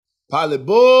Pilot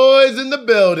Boys in the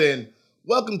building.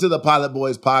 Welcome to the Pilot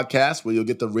Boys podcast, where you'll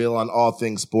get the real on all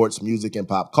things sports, music, and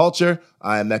pop culture.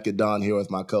 I am Mecca Don here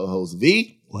with my co-host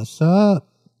V. What's up?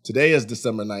 Today is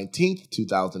December 19th,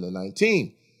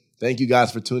 2019. Thank you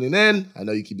guys for tuning in. I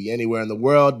know you could be anywhere in the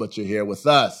world, but you're here with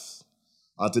us.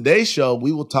 On today's show,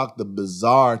 we will talk the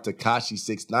bizarre Tekashi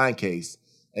 6ix9ine case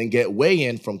and get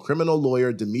weigh-in from criminal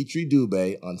lawyer Dimitri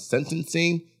Dubé on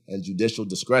sentencing and judicial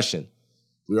discretion.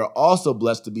 We are also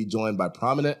blessed to be joined by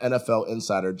prominent NFL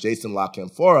insider Jason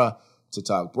Canfora to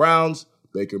talk Browns,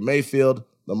 Baker Mayfield,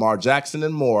 Lamar Jackson,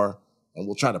 and more, and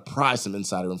we'll try to pry some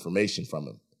insider information from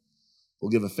him.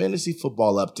 We'll give a fantasy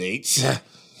football update,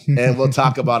 and we'll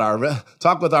talk about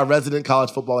talk with our resident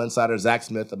college football insider Zach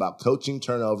Smith about coaching,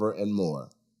 turnover, and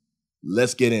more.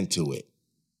 Let's get into it.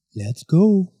 Let's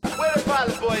go. Where the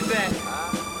Pilot Boys at?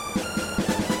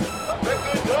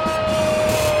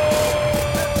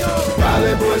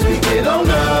 Pilot boys, we get on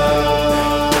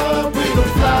up. We don't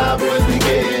fly, boys, we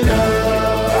getting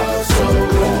up. So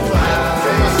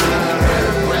high,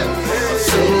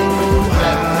 so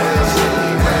high.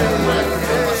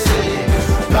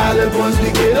 Pilot boys,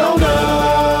 we get on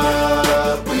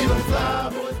up. We don't fly,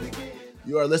 boys, we getting up.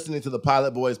 You are listening to the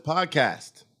Pilot Boys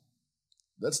podcast.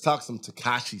 Let's talk some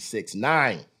Tekashi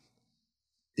 6ix9ine.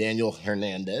 Daniel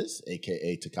Hernandez,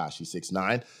 a.k.a. Tekashi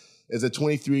 6ix9ine, is a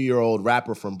 23-year-old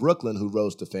rapper from Brooklyn who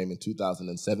rose to fame in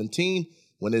 2017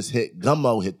 when his hit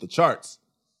Gummo hit the charts.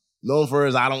 Known for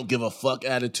his I don't give a fuck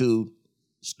attitude,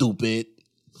 stupid,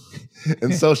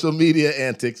 and social media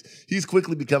antics, he's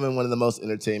quickly becoming one of the most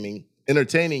entertaining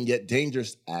yet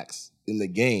dangerous acts in the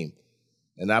game.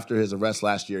 And after his arrest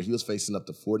last year, he was facing up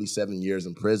to 47 years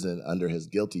in prison under his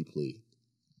guilty plea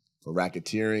for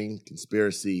racketeering,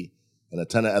 conspiracy, and a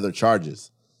ton of other charges.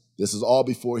 This is all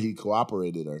before he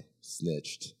cooperated or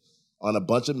snitched on a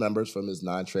bunch of members from his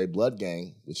 9 Trey Blood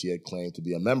gang, which he had claimed to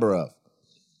be a member of.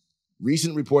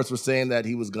 Recent reports were saying that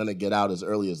he was going to get out as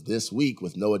early as this week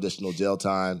with no additional jail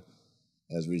time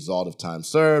as a result of time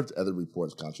served. Other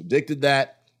reports contradicted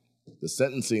that. The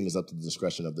sentencing is up to the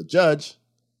discretion of the judge,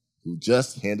 who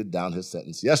just handed down his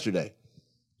sentence yesterday.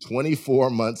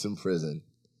 24 months in prison.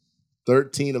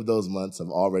 13 of those months have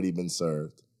already been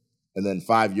served, and then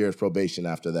 5 years probation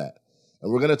after that.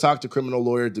 And we're going to talk to criminal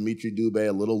lawyer Dimitri Dubé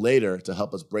a little later to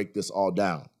help us break this all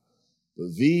down. But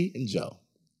V and Joe,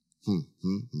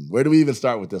 where do we even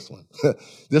start with this one?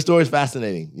 This story is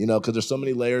fascinating, because there's so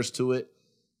many layers to it.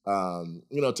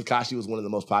 Tekashi was one of the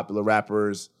most popular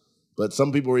rappers, but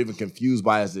some people were even confused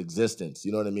by his existence.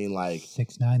 You know what I mean? Like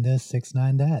 6ix9ine this,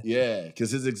 6ix9ine that. Yeah,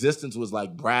 because his existence was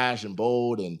like brash and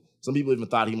bold, and some people even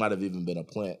thought he might have even been a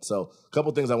plant. So a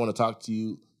couple things I want to talk to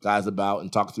you guys about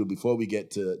and talk through before we get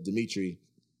to Dimitri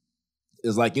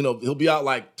is like, he'll be out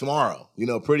like tomorrow,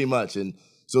 pretty much. And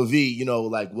so V,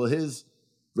 will his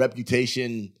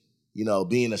reputation,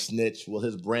 being a snitch, will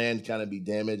his brand kind of be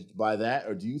damaged by that?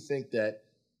 Or do you think that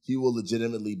he will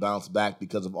legitimately bounce back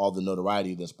because of all the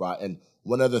notoriety that's brought? And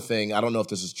one other thing, I don't know if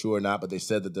this is true or not, but they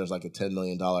said that there's like a $10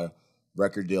 million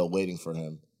record deal waiting for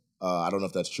him. I don't know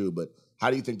if that's true, but how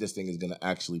do you think this thing is going to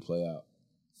actually play out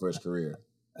for his career?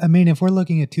 I mean, if we're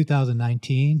looking at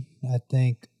 2019, I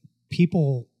think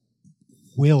people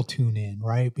will tune in,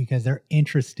 right? Because they're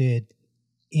interested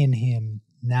in him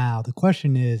now. The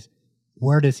question is,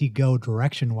 where does he go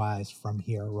direction-wise from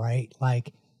here, right?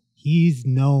 Like, he's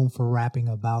known for rapping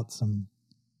about some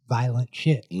violent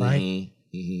shit, right?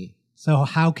 Mm-hmm. Mm-hmm. So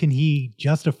how can he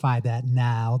justify that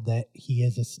now that he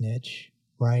is a snitch,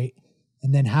 right?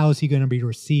 And then how is he going to be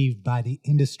received by the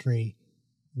industry,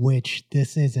 which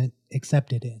this isn't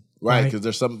accepted in? Right, because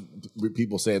there's some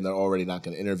people saying they're already not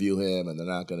going to interview him and they're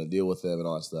not going to deal with him and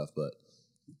all that stuff. But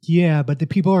yeah, but the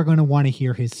people are going to want to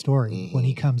hear his story when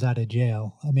he comes out of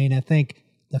jail. I mean, I think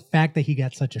the fact that he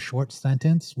got such a short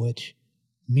sentence, which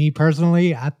me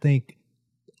personally, I think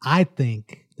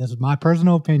this is my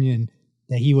personal opinion,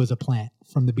 that he was a plant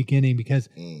from the beginning, because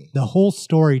the whole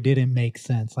story didn't make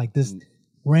sense. Like, this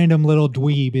random little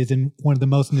dweeb is in one of the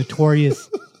most notorious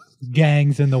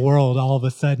gangs in the world all of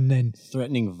a sudden, and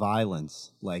threatening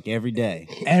violence like every day.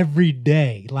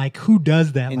 Like, who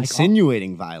does that?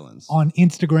 Insinuating violence on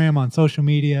Instagram, on social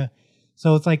media.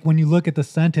 So it's like when you look at the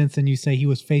sentence and you say he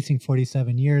was facing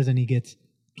 47 years and he gets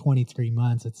 23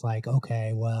 months, it's like,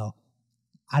 okay, well,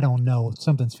 I don't know,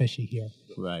 something's fishy here.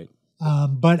 Right.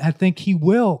 But I think he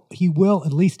will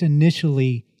at least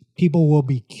initially, people will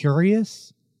be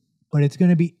curious, but it's going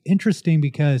to be interesting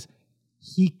because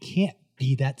he can't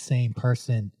be that same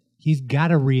person. He's got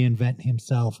to reinvent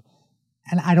himself.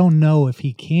 And I don't know if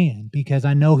he can, because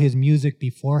I know his music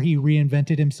before he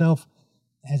reinvented himself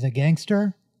as a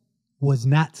gangster was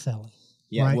not selling.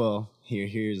 Yeah, Right. well,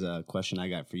 here's a question I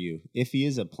got for you. If he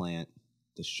is a plant,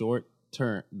 the short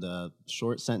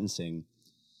sentencing,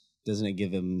 doesn't it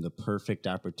give him the perfect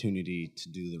opportunity to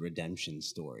do the redemption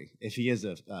story? If he is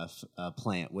a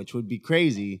plant, which would be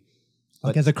crazy.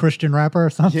 Like as a Christian rapper or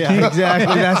something. Yeah,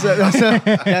 exactly.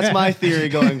 That's my theory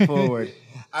going forward.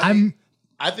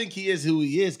 I think he is who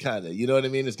he is, kind of. You know what I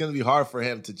mean? It's going to be hard for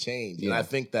him to change. And I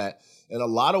think that in a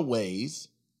lot of ways,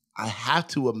 I have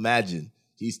to imagine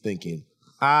he's thinking,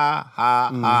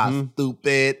 ha,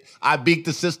 stupid. I beat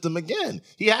the system again.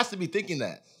 He has to be thinking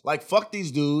that. Like, fuck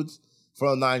these dudes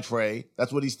from 9 Trey.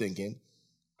 That's what he's thinking.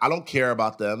 I don't care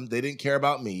about them. They didn't care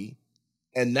about me.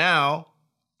 And now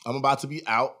I'm about to be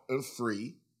out and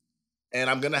free. And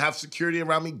I'm going to have security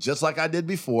around me just like I did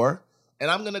before. And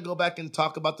I'm going to go back and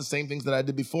talk about the same things that I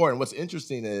did before. And what's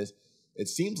interesting is it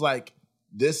seems like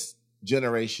this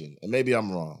generation, and maybe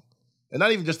I'm wrong, and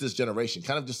not even just this generation,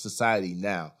 kind of just society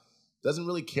now, doesn't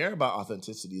really care about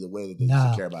authenticity the way that they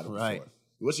used to care about it before.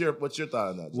 What's your thought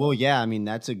on that, Joe? Well, yeah, I mean,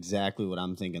 that's exactly what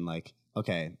I'm thinking. Like,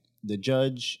 okay, the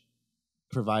judge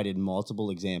provided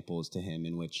multiple examples to him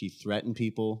in which he threatened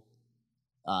people.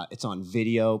 It's on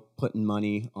video, putting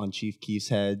money on Chief Keef's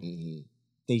head. Mm-hmm.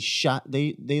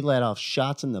 They let off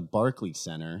shots in the Barclays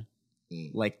Center.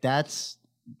 That's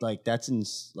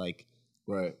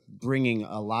bringing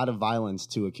a lot of violence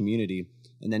to a community.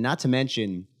 And then not to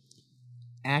mention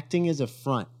acting as a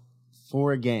front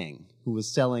for a gang who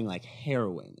was selling like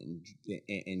heroin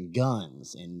and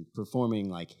guns and performing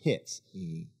like hits.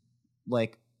 Mm-hmm.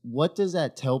 Like, what does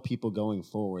that tell people going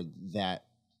forward that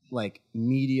like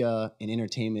media and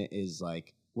entertainment is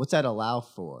like, what's that allow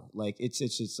for? Like, it's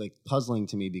just like puzzling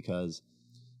to me because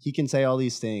he can say all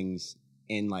these things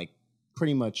and like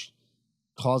pretty much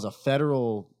cause a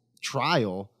federal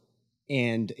trial,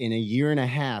 and in a year and a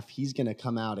half he's going to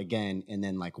come out again, and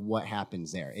then like what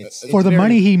happens there? It's for the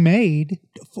money he made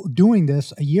doing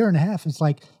this, a year and a half. It's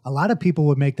like a lot of people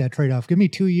would make that trade off. Give me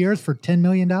 2 years for $10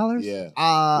 million. Yeah,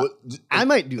 I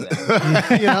might do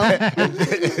that.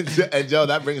 And Joe,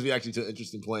 that brings me actually to an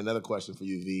interesting point. Another question for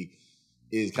you, V,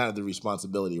 is kind of the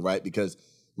responsibility, right? Because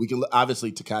we can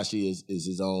obviously Tekashi is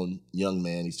his own young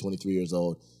man. He's 23 years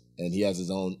old, and he has his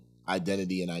own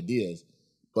identity and ideas.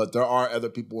 But there are other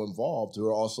people involved who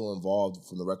are also involved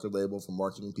from the record label, from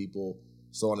marketing people,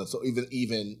 so on and so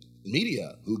even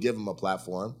media who give him a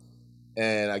platform.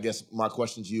 And I guess my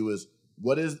question to you is,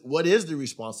 what is the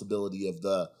responsibility of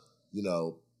the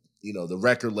the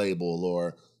record label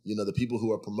or the people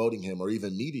who are promoting him or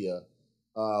even media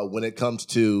when it comes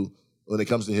to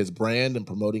his brand and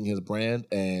promoting his brand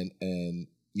and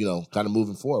kind of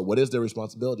moving forward? What is their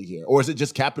responsibility here? Or is it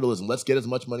just capitalism? Let's get as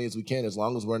much money as we can. As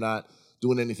long as we're not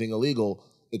doing anything illegal,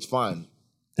 it's fine.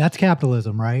 That's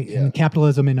capitalism, right? Yeah. And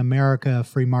capitalism in America,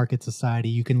 free market society,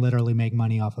 you can literally make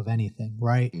money off of anything,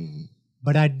 right? Mm-hmm.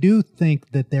 But I do think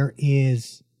that there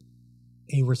is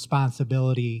a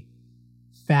responsibility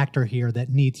factor here that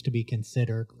needs to be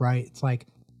considered, right? It's like,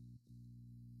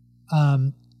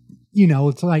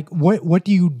 it's like, what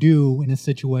do you do in a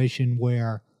situation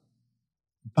where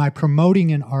by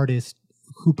promoting an artist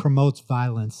who promotes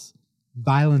violence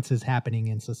is happening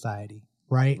in society,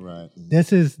 right? Right.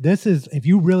 This is if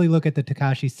you really look at the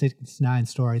Tekashi 6ix9ine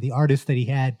story, the artist that he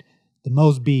had the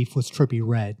most beef was Trippie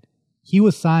Redd. He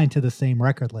was signed to the same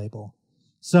record label.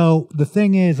 So the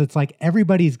thing is, it's like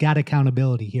everybody's got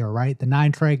accountability here, right? The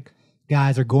 9 Trey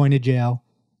guys are going to jail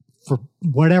for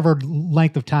whatever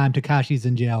length of time Tekashi's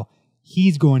in jail.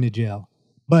 He's going to jail.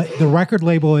 But the record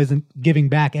label isn't giving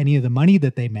back any of the money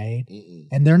that they made,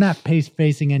 and they're not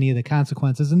facing any of the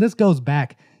consequences. And this goes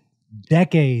back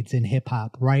decades in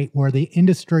hip-hop, right, where the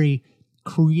industry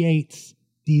creates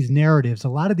these narratives. A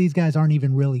lot of these guys aren't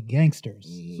even really gangsters.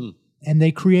 Mm-hmm. And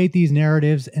they create these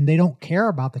narratives, and they don't care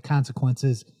about the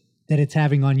consequences that it's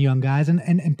having on young guys.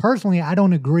 And personally, I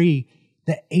don't agree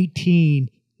that 18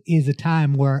 is a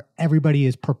time where everybody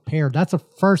is prepared. That's the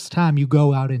first time you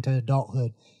go out into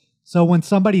adulthood. So when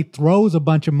somebody throws a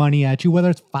bunch of money at you, whether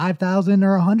it's $5,000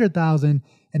 or $100,000,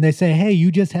 and they say, hey,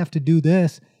 you just have to do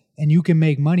this and you can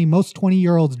make money. Most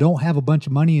 20-year-olds don't have a bunch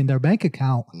of money in their bank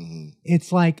account. Mm-hmm.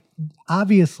 It's like,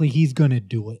 obviously he's going to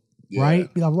do it, right?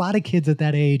 A lot of kids at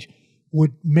that age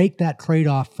would make that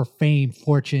trade-off for fame,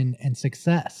 fortune, and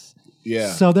success.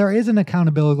 Yeah. So there is an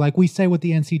accountability. Like we say with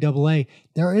the NCAA,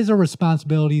 there is a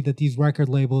responsibility that these record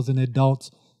labels and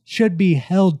adults should be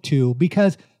held to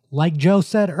because, like Joe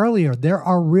said earlier, there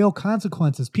are real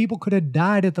consequences. People could have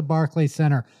died at the Barclays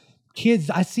Center. Kids,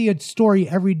 I see a story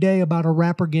every day about a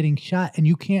rapper getting shot, and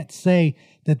you can't say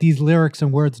that these lyrics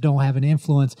and words don't have an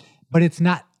influence, but it's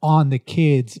not on the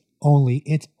kids only.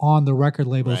 It's on the record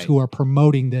labels who are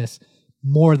promoting this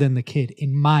more than the kid,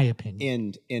 in my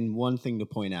opinion. And one thing to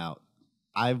point out,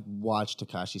 I've watched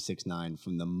Tekashi 6ix9ine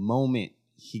from the moment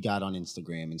he got on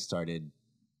Instagram and started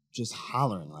just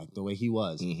hollering like the way he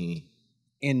was. Mm-hmm.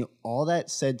 And all that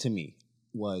said to me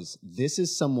was, this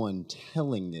is someone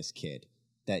telling this kid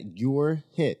that your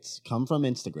hits come from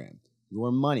Instagram.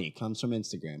 Your money comes from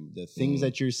Instagram. The things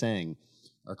that you're saying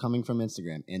are coming from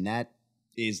Instagram. And that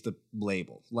is the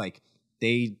label. Like,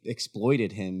 they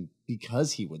exploited him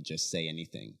because he would just say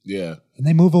anything. Yeah. And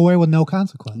they move away with no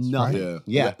consequence. Nothing. Right?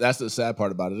 Yeah. That's the sad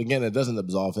part about it. Again, it doesn't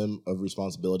absolve him of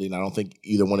responsibility, and I don't think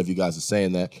either one of you guys is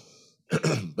saying that.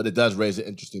 But it does raise an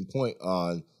interesting point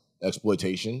on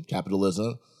exploitation,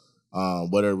 capitalism.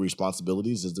 What are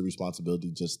responsibilities? Is the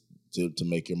responsibility just to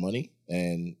make your money?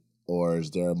 Or is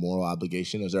there a moral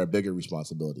obligation? Is there a bigger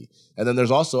responsibility? And then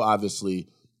there's also obviously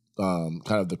kind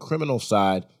of the criminal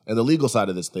side and the legal side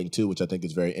of this thing too, which I think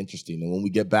is very interesting. And when we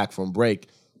get back from break,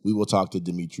 we will talk to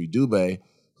Dimitri Dubé,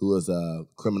 who is a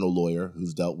criminal lawyer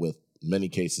who's dealt with many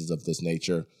cases of this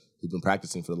nature, who's been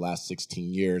practicing for the last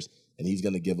 16 years, and he's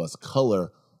going to give us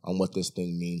color on what this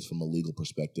thing means from a legal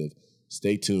perspective.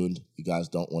 Stay tuned. You guys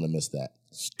don't want to miss that.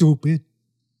 Stupid.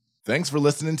 Thanks for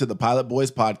listening to the Pilot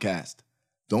Boys podcast.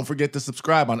 Don't forget to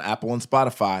subscribe on Apple and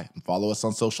Spotify and follow us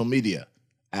on social media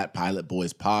at Pilot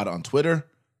Boys Pod on Twitter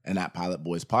and at Pilot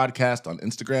Boys Podcast on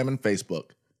Instagram and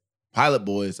Facebook. Pilot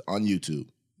Boys on YouTube.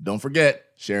 Don't forget,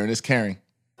 sharing is caring.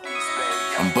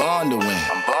 I'm born to win.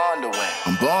 I'm born to win.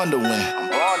 I'm born to win. I'm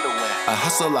born to win. I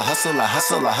hustle, I hustle, I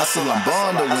hustle, I hustle. I'm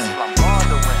born to win. I'm born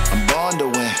to win. I'm born to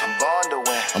win. I'm born to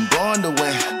win. I'm born to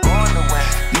win. I'm born to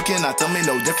win. You cannot tell me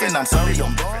no different. I'm sorry,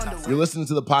 I'm born to win. You're listening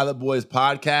to the Pilot Boys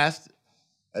podcast.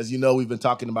 As you know, we've been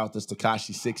talking about this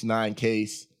Tekashi 6ix9ine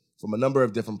case from a number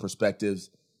of different perspectives.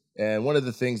 And one of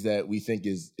the things that we think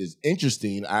is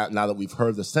interesting, now that we've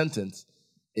heard the sentence,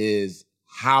 is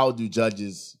how do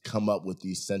judges come up with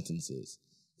these sentences?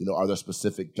 You know, are there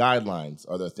specific guidelines?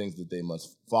 Are there things that they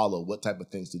must follow? What type of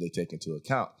things do they take into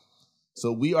account?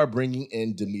 So we are bringing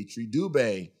in Dimitri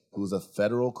Dubé, who is a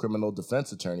federal criminal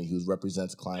defense attorney who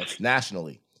represents clients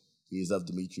nationally. He is of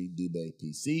Dimitri Dubé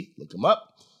PC. Look him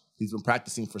up. He's been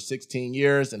practicing for 16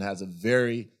 years and has a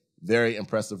very, very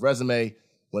impressive resume.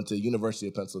 Went to University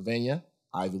of Pennsylvania,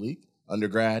 Ivy League,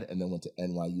 undergrad, and then went to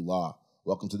NYU Law.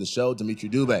 Welcome to the show, Dimitri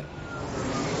Dubé.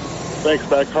 Thanks,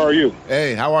 Beck. How are you?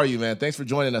 Hey, how are you, man? Thanks for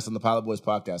joining us on the Pilot Boys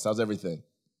podcast. How's everything?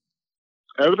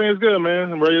 Everything is good,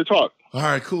 man. I'm ready to talk. All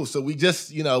right, cool. So we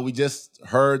just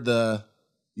heard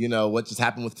what just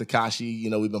happened with Tekashi. You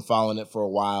know, we've been following it for a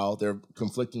while. There are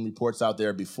conflicting reports out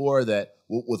there before that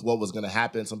with what was going to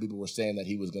happen. Some people were saying that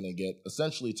he was going to get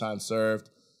essentially time served,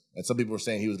 and some people were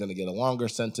saying he was going to get a longer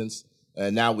sentence.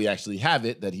 And now we actually have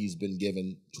it that he's been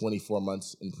given 24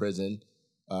 months in prison,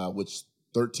 which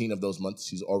 13 of those months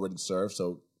he's already served,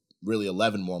 so really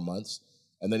 11 more months.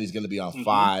 And then he's going to be on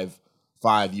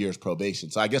 5 years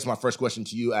probation. So I guess my first question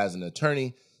to you as an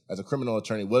attorney, as a criminal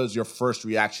attorney, what was your first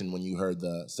reaction when you heard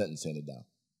the sentence handed down?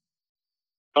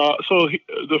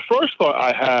 The first thought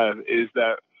I have is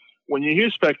that when you hear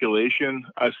speculation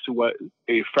as to what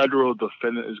a federal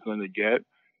defendant is going to get,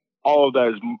 all of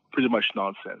that is pretty much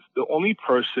nonsense. The only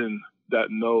person that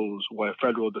knows what a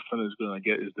federal defendant is going to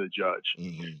get is the judge,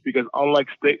 because unlike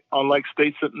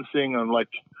state sentencing, unlike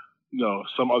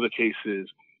some other cases,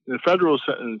 in a federal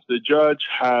sentence, the judge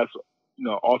has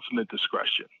ultimate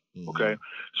discretion. Okay,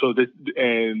 so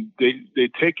they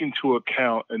take into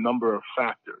account a number of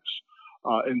factors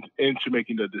into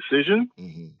making the decision,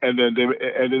 and then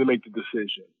they make the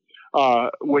decision.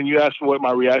 When you asked what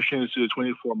my reaction is to the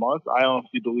 24 months, I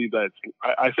honestly believe that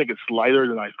I think it's lighter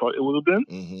than I thought it would have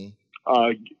been,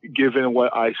 given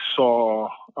what I saw,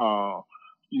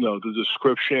 the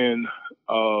description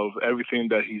of everything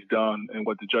that he's done and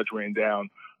what the judge ran down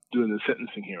during the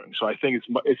sentencing hearing. So I think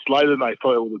it's lighter than I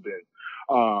thought it would have been.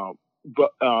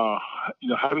 But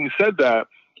having said that,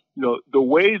 the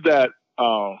way that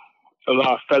a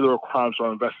lot of federal crimes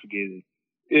are investigated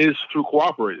is through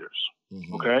cooperators.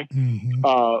 Okay.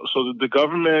 So the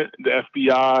government, the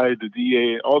FBI, the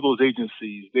DA, all those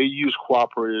agencies, they use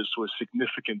cooperators to a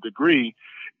significant degree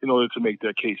in order to make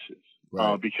their cases.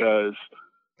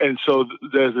 And so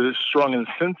there's a strong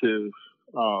incentive.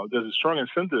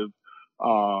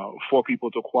 For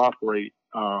people to cooperate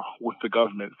with the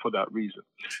government for that reason.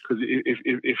 Because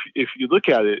if you look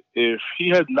at it, if he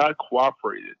had not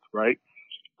cooperated, right,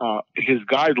 his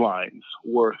guidelines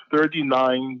were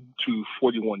 39 to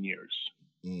 41 years.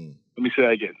 Let me say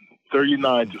that again: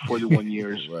 39 to 41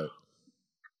 years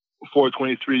for a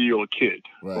 23-year-old kid.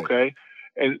 Okay,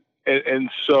 and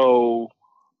so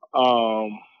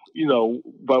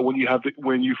but when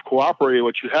you've cooperated,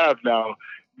 what you have now,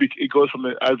 it goes from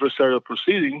an adversarial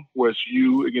proceeding where it's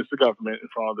you against the government in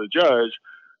front of the judge,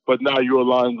 but now you're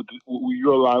aligned with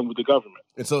the government.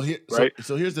 And so here, right?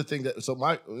 So here's the thing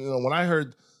when I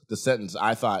heard the sentence,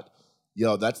 I thought,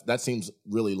 that seems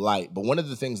really light. But one of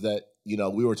the things that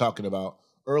we were talking about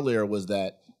earlier was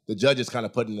that the judge is kind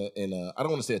of put in a I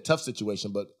don't want to say a tough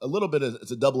situation, but a little bit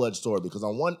it's a double-edged sword, because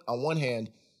on one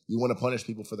hand, you want to punish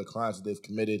people for the crimes that they've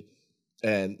committed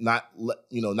and not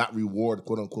reward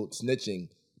quote unquote snitching.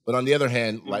 But on the other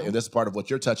hand, like, and this is part of what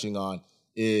you're touching on,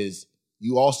 is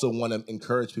you also want to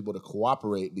encourage people to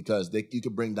cooperate, because you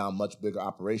could bring down much bigger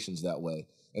operations that way.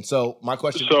 And so my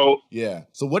question, so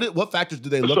what factors do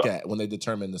they look at when they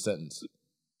determine the sentence?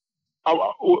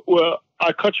 Well,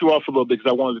 I cut you off a little bit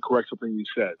because I wanted to correct something you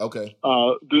said. Okay.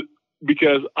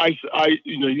 Because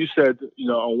you said,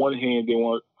 on one hand, they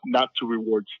want not to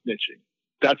reward snitching.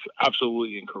 That's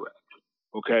absolutely incorrect.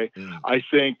 Okay. I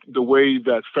think the way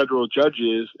that federal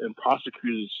judges and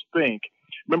prosecutors think,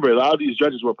 remember, a lot of these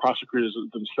judges were prosecutors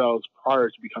themselves prior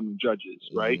to becoming judges,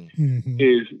 right? Mm-hmm.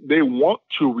 Is they want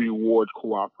to reward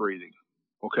cooperating.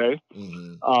 Okay.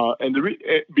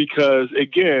 Mm-hmm. Because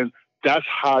again, that's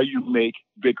how you make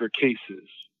bigger cases.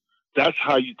 That's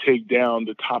how you take down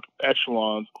the top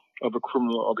echelons of a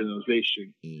criminal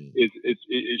organization.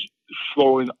 It's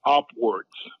flowing upwards.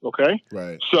 Okay.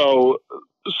 Right. So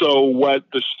what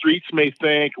the streets may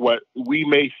think, what we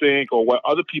may think, or what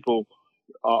other people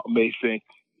may think,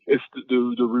 is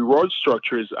the reward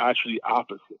structure is actually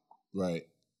opposite. Right.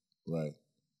 Right.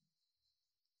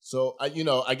 So I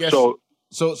guess.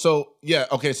 So yeah.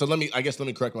 Okay. So let me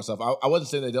correct myself. I wasn't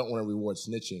saying they don't want to reward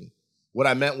snitching. What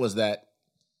I meant was that,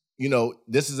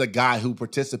 this is a guy who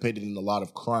participated in a lot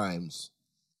of crimes,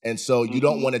 and so you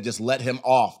don't want to just let him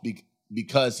off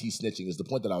because he's snitching. Is the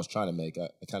point that I was trying to make. I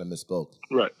kind of misspoke.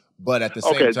 Right. But at the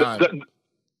same time,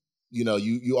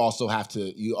 you also have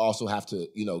to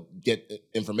get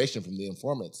information from the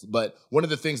informants. But one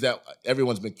of the things that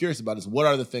everyone's been curious about is what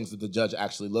are the things that the judge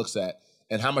actually looks at,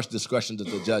 and how much discretion does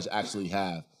the judge actually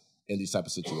have in these type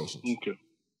of situations?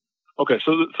 Okay.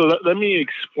 So let me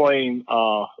explain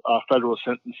federal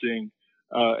sentencing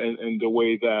and the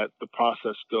way that the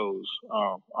process goes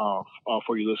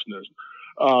for your listeners.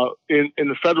 In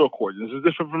the federal court, this is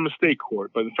different from the state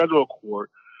court, but in the federal court,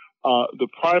 the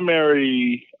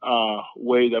primary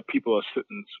way that people are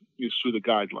sentenced is through the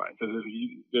guidelines.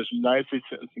 There's United States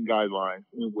sentencing guidelines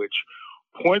in which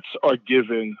points are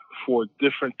given for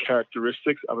different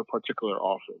characteristics of a particular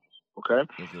offense. Okay.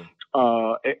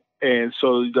 And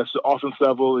so that's the offense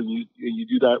level, and you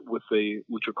do that with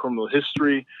your criminal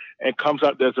history, and comes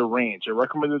out there's a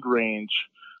recommended range,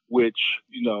 which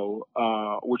your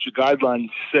guidelines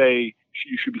say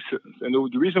you should be sentenced. And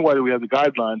the reason why we have the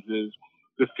guidelines is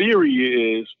the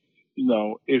theory is,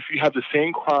 if you have the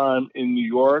same crime in New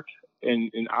York,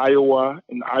 in Iowa,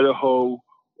 in Idaho,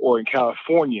 or in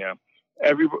California,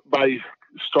 everybody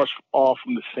starts off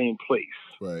from the same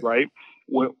place, right?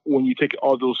 When you take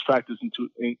all those factors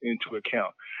into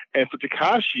account. And for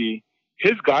Tekashi,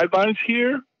 his guidelines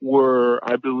here were,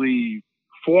 I believe,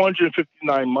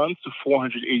 459 months to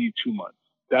 482 months.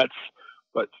 That's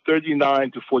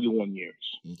 39 to 41 years,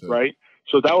 right?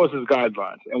 So that was his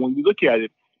guidelines. And when you look at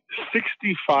it,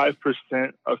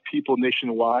 65% of people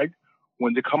nationwide,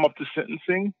 when they come up to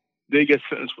sentencing, they get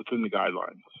sentenced within the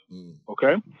guidelines.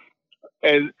 Okay?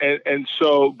 And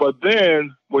so, but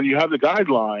then when you have the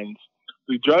guidelines,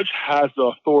 the judge has the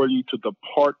authority to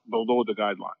depart below the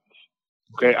guidelines.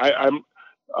 Okay, and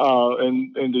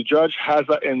the judge has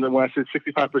that. And when I say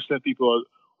 65% people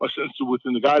are sentenced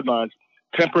within the guidelines,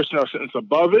 10% are sentenced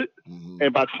above it, and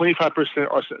about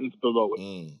 25% are sentenced below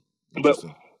it. But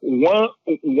one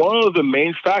of the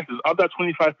main factors of that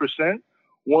 25%,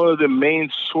 one of the main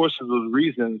sources of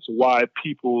reasons why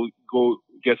people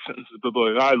get sentenced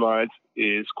below the guidelines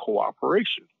is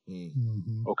cooperation.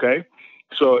 Okay.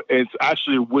 So it's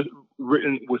actually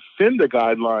written within the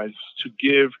guidelines to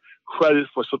give credit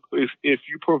for if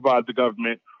you provide the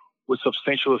government with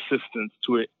substantial assistance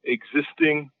to an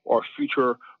existing or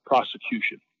future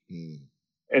prosecution.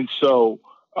 And so,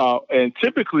 and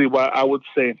typically, what I would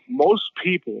say, most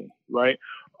people, right?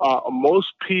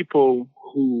 Most people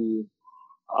who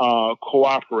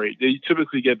cooperate, they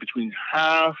typically get between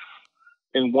half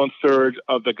and 1/3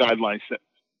 of the guideline sentence.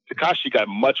 Tekashi got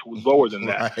much lower than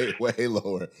that. Right, way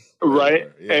lower.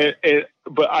 Right. Yeah.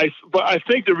 But I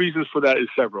think the reasons for that is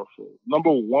several.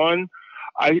 Number one,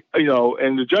 and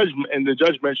the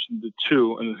judge mentioned it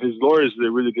too, and his lawyers did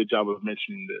a really good job of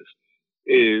mentioning this,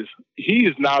 is he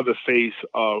is now the face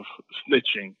of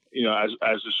snitching, as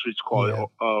the streets call it.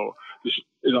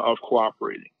 of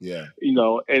cooperating. Yeah.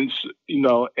 And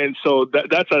so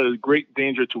that's a great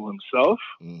danger to himself,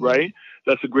 right?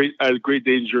 That's a great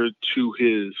danger to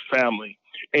his family,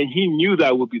 and he knew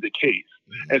that would be the case.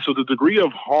 And so the degree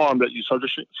of harm that you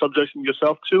subjecting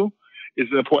yourself to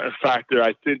is an important factor,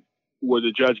 I think, where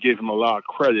the judge gave him a lot of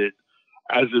credit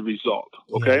as a result.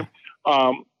 Okay.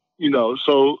 Yeah.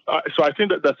 So I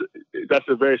think that's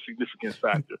a very significant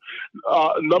factor.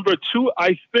 Number two,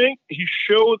 I think he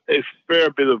showed a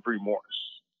fair bit of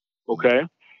remorse. Okay.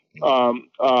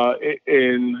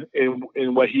 In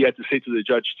what he had to say to the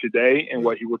judge today and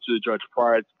what he wrote to the judge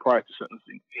prior to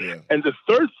sentencing. Yeah. And the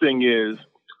third thing is,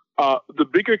 the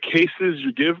bigger cases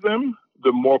you give them,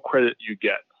 the more credit you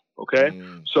get. Okay.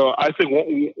 So I think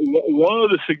one of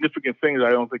the significant things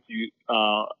I don't think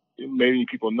many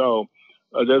people know,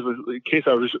 there's a case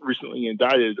I was recently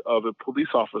indicted of a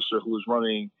police officer who was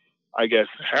running, I guess,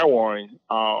 heroin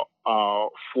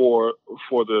for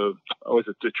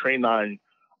the train line,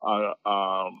 or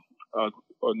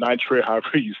 9 tray,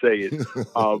 however you say it,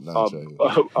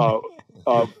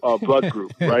 blood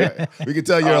group, right? We can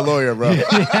tell you're a lawyer, bro.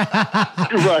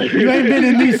 Right. You ain't been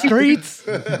in these streets.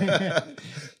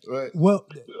 Right. Well,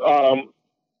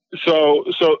 so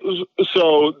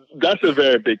that's a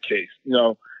very big case.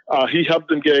 He helped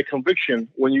them get a conviction.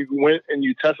 When you went and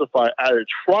you testify at a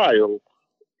trial,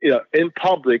 in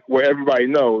public where everybody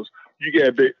knows, you get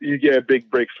a big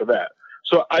break for that.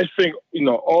 So I think,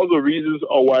 all the reasons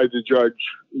are why the judge,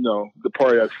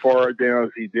 departed as far down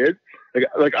as he did.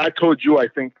 Like I told you, I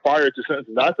think prior to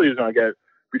sentencing, I thought he was going to get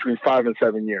between 5 and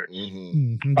 7 years.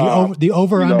 The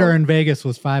over under in Vegas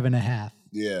was 5.5.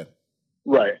 Yeah.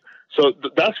 Right. So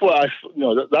that's what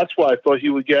that's what I thought he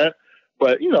would get.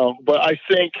 But I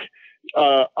think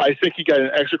he got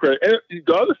an extra credit. And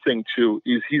the other thing too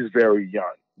is he's very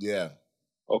young. Yeah.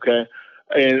 Okay.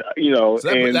 And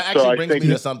that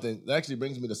actually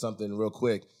brings me to something real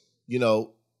quick.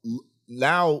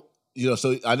 Now,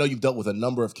 so I know you've dealt with a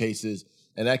number of cases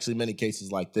and actually many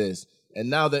cases like this. And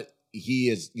now that he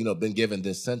has, been given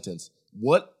this sentence,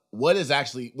 what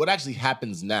actually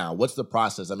happens now? What's the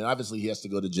process? I mean, obviously he has to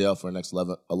go to jail for the next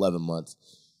 11 months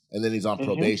and then he's on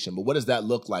probation. But what does that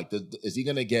look like? Is he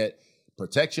going to get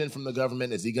protection from the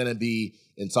government? Is he going to be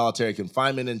in solitary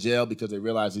confinement in jail because they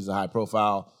realize he's a high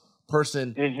profile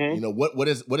person? What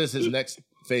is his next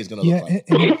phase going to look like?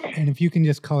 And if you can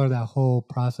just color that whole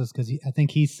process, because I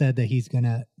think he said that he's going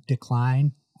to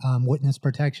decline witness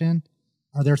protection.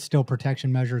 Are there still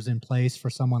protection measures in place for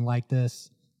someone like this,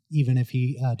 even if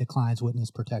he declines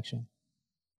witness protection?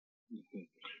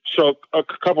 So a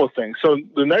couple of things. So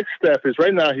the next step is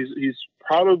right now he's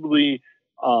probably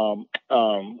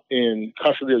in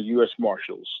custody of U.S.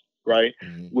 Marshals, right?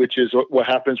 Which is what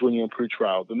happens when you're in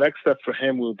pretrial. The next step for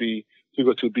him will be to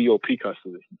go to BOP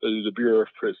custody, the Bureau of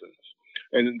Prisons.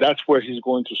 And that's where he's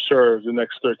going to serve the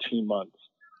next 13 months.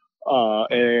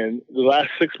 And the last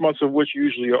 6 months of which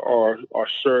usually are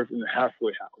served in the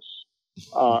halfway house.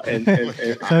 And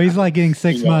so he's like getting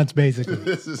 6 months basically.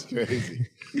 This is crazy.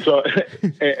 So,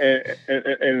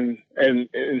 and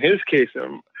in his case,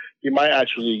 he might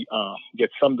actually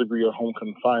get some degree of home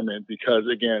confinement because,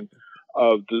 again,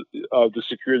 of the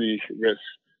security risk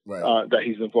that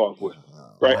he's involved with.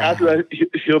 Right after that,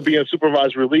 he'll be in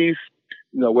supervised release.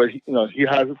 Where he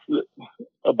has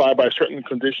abide by a certain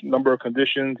number of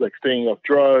conditions, like staying off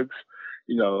drugs.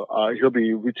 He'll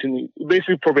be routinely,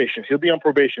 basically probation. He'll be on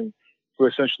probation for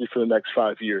the next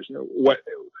 5 years.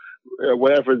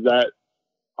 Whatever that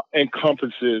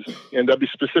encompasses, and there'll be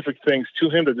specific things to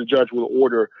him that the judge will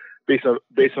order based on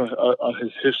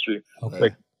his history.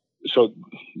 Okay. So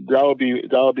that'll be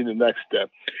the next step.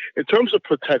 In terms of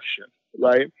protection,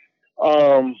 right?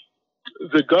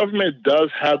 The government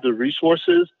does have the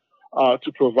resources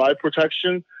to provide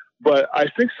protection, but I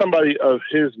think somebody of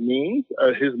his means,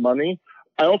 his money,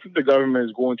 I don't think the government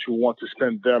is going to want to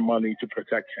spend their money to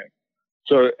protect him.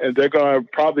 So, and they're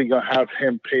probably gonna have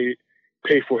him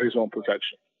pay for his own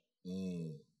protection.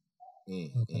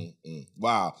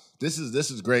 Wow, this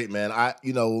is great, man.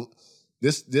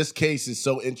 This case is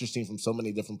so interesting from so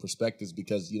many different perspectives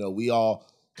because we all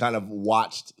kind of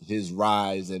watched his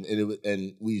rise and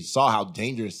we saw how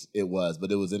dangerous it was,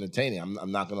 but it was entertaining.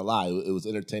 I'm not gonna lie, it was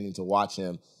entertaining to watch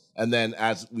him. And then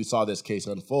as we saw this case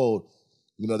unfold,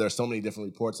 there's so many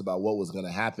different reports about what was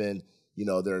gonna happen.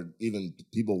 There are even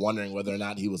people wondering whether or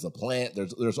not he was a plant.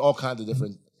 There's all kinds of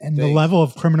different and things. The level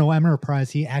of criminal enterprise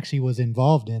he actually was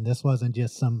involved in. This wasn't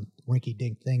just some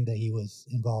rinky-dink thing that he was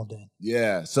involved in.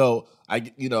 Yeah. So I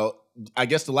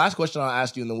guess the last question I'll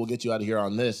ask you, and then we'll get you out of here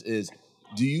on this, is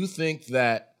do you think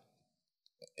that,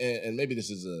 and maybe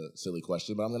this is a silly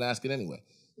question, but I'm going to ask it anyway.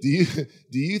 Do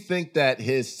you think that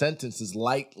his sentence, his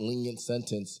light, lenient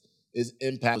sentence, is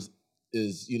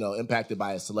impacted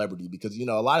by a celebrity? Because a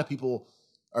lot of people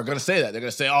are going to say that. They're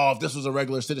going to say, "Oh, if this was a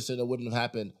regular citizen, it wouldn't have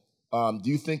happened." Do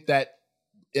you think that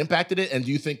impacted it, and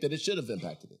do you think that it should have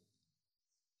impacted it?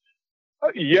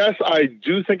 Yes, I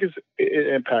do think it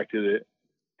impacted it,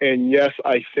 and yes,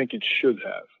 I think it should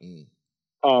have.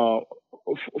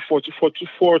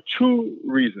 For two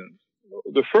reasons.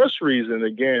 The first reason,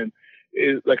 again,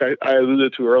 is like I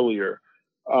alluded to earlier.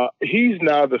 He's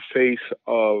now the face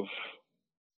of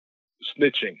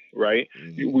snitching, right?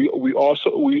 Mm-hmm. We all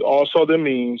saw the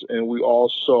memes, and we all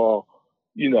saw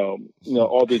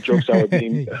all the jokes that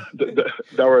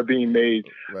were being made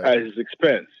right. at his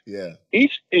expense. Yeah.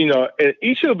 Each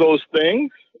of those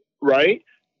things, right,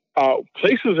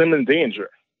 places him in danger,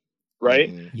 right?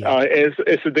 Mm-hmm. Yeah.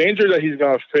 It's a danger that he's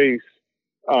gonna face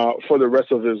for the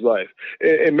rest of his life.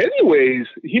 In many ways,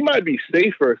 he might be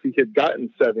safer if he had gotten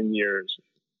 7 years.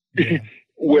 Yeah.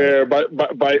 Where by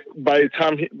the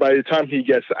time he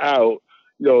gets out,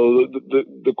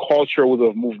 the culture would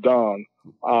have moved on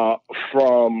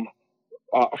from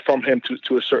him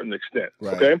to a certain extent.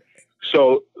 Right. Okay,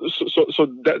 so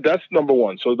that's number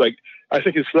one. So like I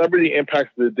think his celebrity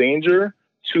impacts the danger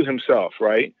to himself,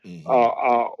 right? Mm-hmm.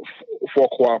 For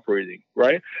cooperating,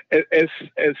 right? And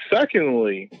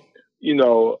secondly,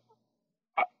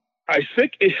 I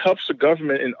think it helps the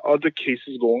government in other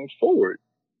cases going forward.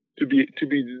 To be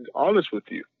honest with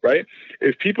you, right?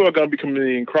 If people are going to be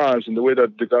committing crimes, and the way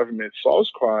that the government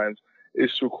solves crimes is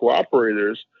through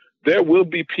cooperators, there will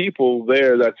be people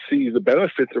there that see the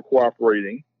benefits of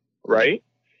cooperating, right?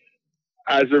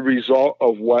 As a result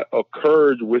of what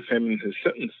occurred with him in his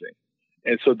sentencing.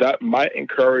 And so that might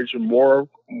encourage more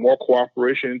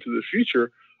cooperation into the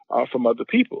future from other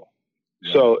people.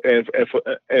 Right. So, and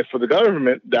for the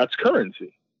government, that's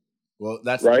currency. Well,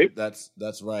 that's right. That's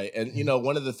right. And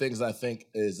one of the things I think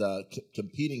is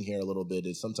competing here a little bit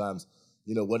is sometimes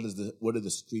what do the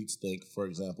streets think, for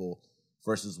example,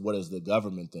 versus what does the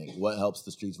government think? What helps the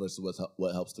streets versus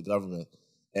what helps the government?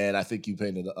 And I think you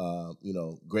painted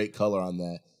great color on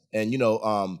that. And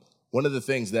one of the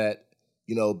things that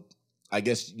I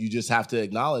guess you just have to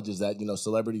acknowledge is that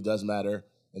celebrity does matter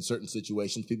in certain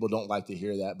situations. People don't like to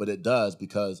hear that, but it does,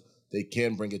 because they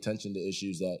can bring attention to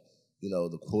issues that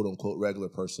the quote-unquote regular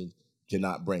person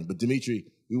cannot bring. But Dimitri,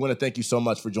 we want to thank you so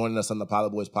much for joining us on the Pilot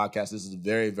Boys podcast. This is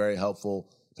very, very helpful.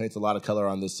 Paints a lot of color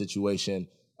on this situation.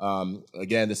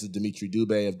 Again, this is Dimitri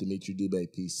Dubé of Dimitri Dubé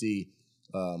PC,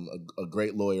 a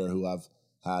great lawyer who I've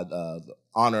had the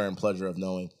honor and pleasure of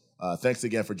knowing. Thanks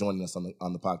again for joining us on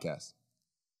the podcast.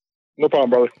 No problem,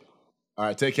 brother. All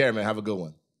right, take care, man. Have a good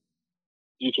one.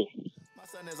 You too. My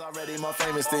son is already more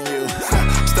famous than you.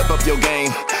 Step up your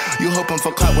game. You hoping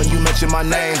for clout when you mention my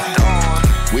name.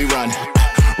 We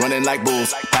running like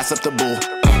bulls. Pass up the bull.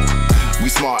 We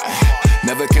smart,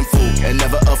 never can fool, and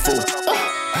never a fool.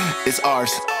 It's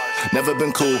ours. Never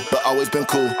been cool, but always been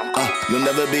cool. You'll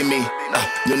never be me.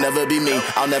 You'll never be me.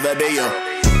 I'll never be you.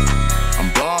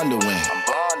 I'm born to win.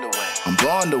 I'm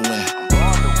born to win.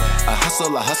 I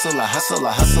hustle,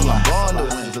 I'm born to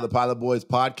win. Listen to the Pilot Boys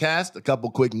podcast. A couple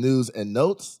quick news and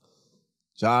notes.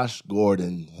 Josh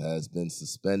Gordon has been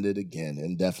suspended again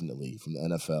indefinitely from the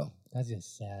NFL. That's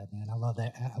just sad, man. I love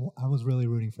that. I was really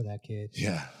rooting for that kid.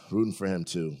 Yeah, rooting for him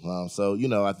too. So,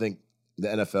 I think the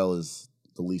NFL is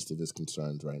the least of his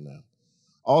concerns right now.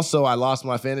 Also, I lost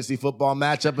my fantasy football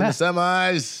matchup in the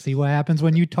semis. See what happens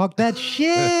when you talk that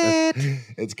shit.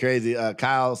 It's crazy.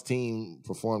 Kyle's team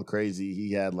performed crazy.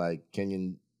 He had like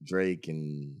Kenyon Drake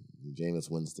and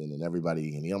Jameis Winston and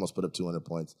everybody, and he almost put up 200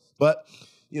 points. But,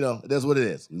 it is what it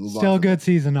is. Still a good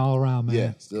season all around, man.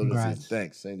 Yeah, still a good season.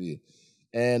 Thanks. Same to you.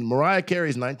 And Mariah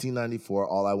Carey's 1994,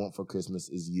 All I Want for Christmas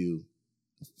Is You,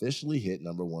 officially hit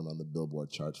number 1 on the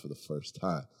Billboard charts for the first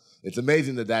time. It's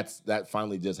amazing that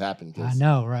finally just happened. I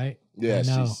know, right? Yeah, I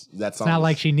know. It's not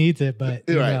like she needs it, but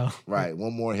right.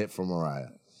 One more hit from Mariah.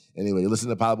 Anyway, listen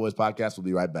to the Pilot Boys podcast. We'll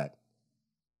be right back.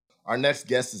 Our next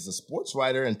guest is a sports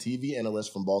writer and TV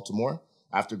analyst from Baltimore.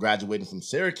 After graduating from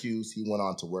Syracuse, he went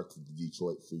on to work for the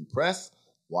Detroit Free Press,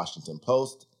 Washington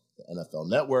Post, the NFL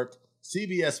Network,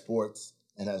 CBS Sports,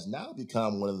 and has now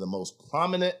become one of the most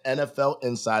prominent NFL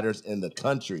insiders in the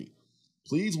country.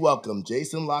 Please welcome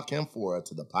Jason La Canfora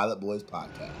to the Pilot Boys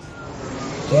podcast.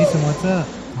 Jason, what's up?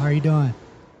 How are you doing?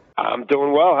 I'm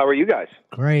doing well. How are you guys?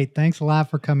 Great. Thanks a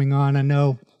lot for coming on. I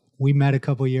know we met a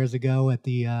couple years ago at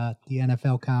the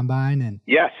NFL Combine, and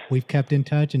yes, we've kept in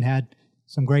touch and had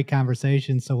some great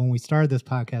conversations. So when we started this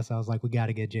podcast, I was like, we got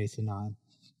to get Jason on.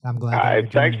 I'm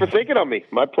glad. Thanks for thinking of me.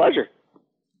 My pleasure.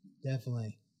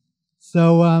 Definitely.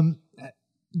 So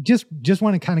just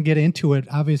want to kind of get into it.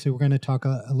 Obviously, we're going to talk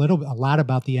a lot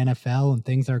about the NFL and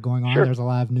things that are going on. Sure. There's a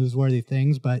lot of newsworthy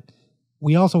things, but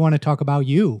we also want to talk about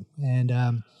you. And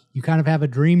you kind of have a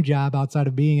dream job outside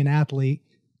of being an athlete,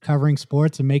 covering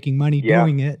sports and making money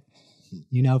doing it.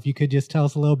 You know, if you could just tell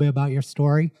us a little bit about your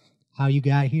story, how you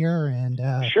got here, and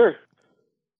Sure.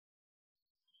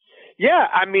 Yeah,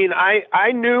 I mean,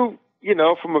 I knew, you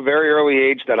know, from a very early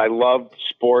age that I loved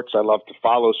sports. I loved to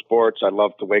follow sports. I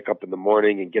loved to wake up in the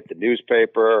morning and get the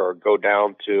newspaper or go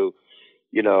down to,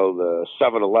 you know, the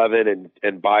 7-Eleven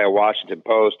and buy a Washington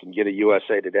Post and get a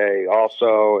USA Today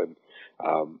also. And,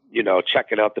 you know,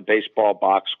 checking out the baseball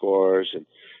box scores. And,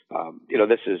 you know,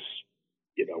 this is,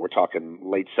 you know, we're talking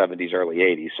late 70s, early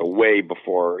 80s. So way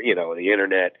before, you know, the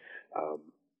internet,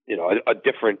 you know, a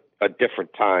different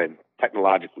time.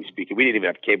 Technologically speaking, we didn't even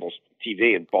have cable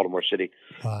TV in Baltimore City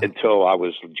until I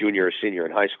was junior or senior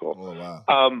in high school. Oh,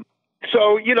 wow.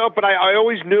 So, you know, but I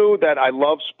always knew that I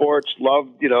loved sports,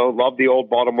 loved the old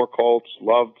Baltimore Colts,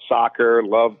 loved soccer,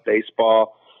 loved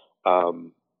baseball,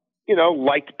 you know,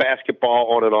 liked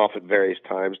basketball on and off at various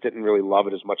times. Didn't really love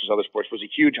it as much as other sports. Was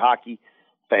a huge hockey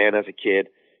fan as a kid.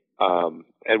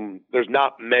 And there's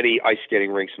not many ice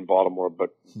skating rinks in Baltimore,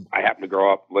 but I happened to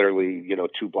grow up literally, you know,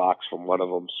 2 blocks from one of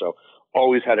them. So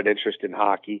always had an interest in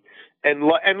hockey and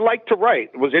liked to write,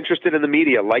 was interested in the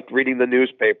media, liked reading the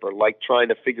newspaper, liked trying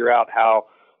to figure out how,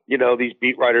 you know, these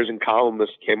beat writers and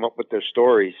columnists came up with their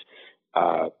stories.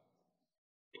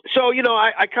 So, you know,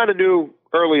 I kind of knew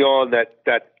early on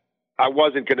that I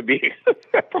wasn't going to be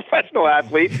a professional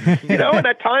athlete, you know, and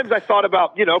at times I thought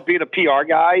about, you know, being a PR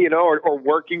guy, you know, or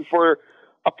working for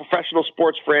a professional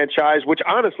sports franchise, which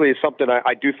honestly is something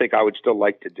I do think I would still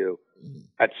like to do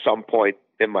at some point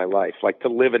in my life, like to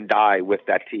live and die with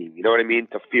that team. You know what I mean?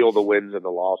 To feel the wins and the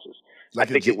losses. Like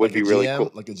I think it would be really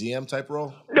cool. Like a GM type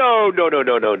role? No.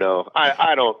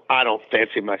 I don't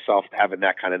fancy myself having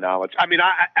that kind of knowledge. I mean,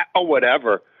 I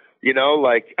whatever, you know,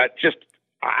 like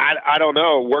I don't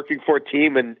know, working for a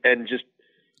team and just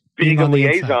being a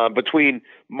liaison between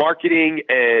marketing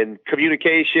and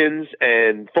communications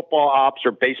and football ops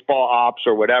or baseball ops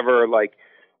or whatever. Like,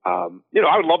 you know,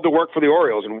 I would love to work for the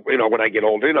Orioles and, you know, when I get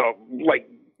older, you know, like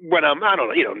when I don't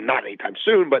know, you know, not anytime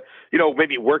soon, but, you know,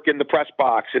 maybe work in the press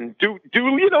box and do,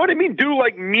 you know what I mean? Do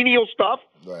like menial stuff.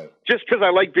 Right. Just because I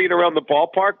like being around the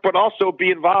ballpark, but also be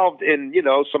involved in, you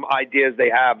know, some ideas they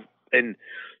have and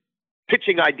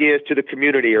pitching ideas to the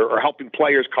community or helping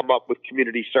players come up with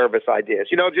community service ideas,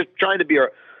 you know, just trying to be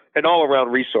an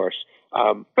all-around resource.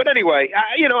 But anyway,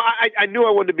 you know, I knew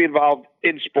I wanted to be involved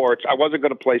in sports. I wasn't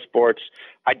going to play sports.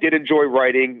 I did enjoy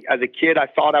writing. As a kid, I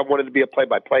thought I wanted to be a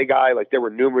play-by-play guy. Like there were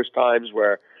numerous times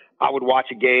where I would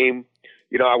watch a game,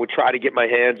 you know, I would try to get my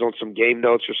hands on some game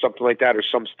notes or something like that or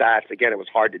some stats. Again, it was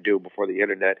hard to do before the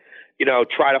internet. You know,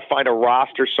 try to find a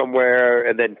roster somewhere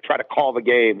and then try to call the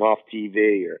game off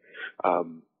TV or,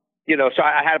 you know, so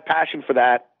I had a passion for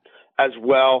that as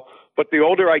well. But the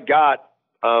older I got,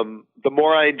 the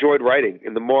more I enjoyed writing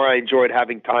and the more I enjoyed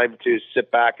having time to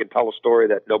sit back and tell a story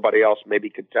that nobody else maybe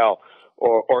could tell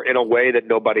or in a way that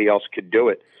nobody else could do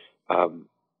it.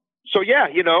 So yeah,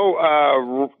 you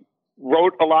know,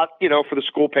 wrote a lot, you know, for the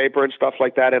school paper and stuff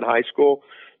like that in high school.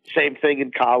 Same thing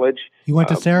in college. You went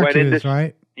to Syracuse,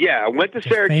 right? Yeah, I went to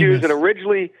Syracuse, famous. and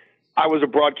originally I was a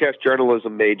broadcast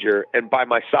journalism major, and by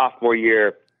my sophomore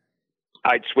year,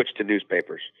 I'd switched to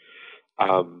newspapers.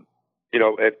 You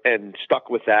know, and stuck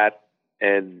with that,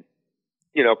 and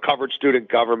you know, covered student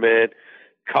government,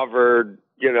 covered,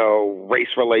 you know, race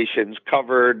relations,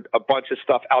 covered a bunch of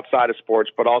stuff outside of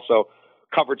sports, but also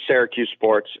covered Syracuse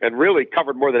sports, and really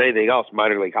covered more than anything else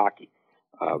minor league hockey.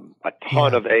 A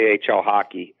ton of AHL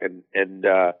hockey, and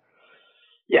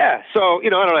yeah. So, you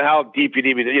know, I don't know how deep you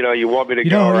need me to, you know, you want me to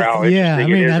go or how yeah, I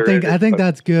mean, I think but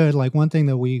that's good. Like one thing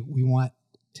that we want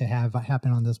to have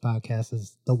happen on this podcast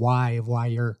is the why of why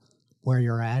you're where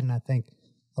you're at. And I think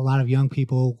a lot of young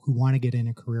people who want to get in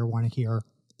a career want to hear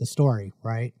the story,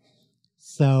 right?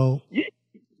 So,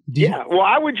 well,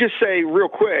 I would just say real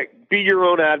quick, be your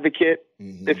own advocate.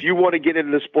 Mm-hmm. If you want to get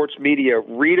into the sports media,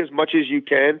 read as much as you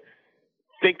can.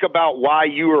 Think about why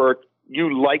you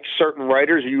like certain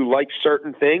writers or you like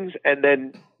certain things, and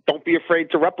then don't be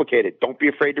afraid to replicate it. Don't be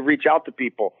afraid to reach out to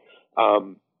people.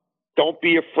 Don't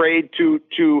be afraid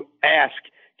to ask,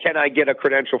 can I get a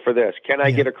credential for this? Can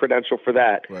I get a credential for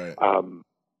that? Right.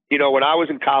 You know, when I was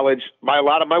in college, a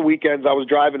lot of my weekends, I was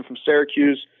driving from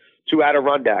Syracuse to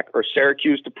Adirondack, or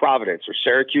Syracuse to Providence, or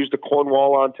Syracuse to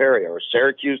Cornwall, Ontario, or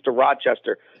Syracuse to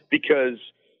Rochester, because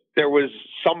there was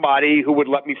somebody who would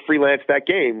let me freelance that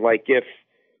game. Like if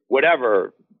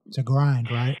whatever. It's a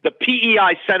grind, right? The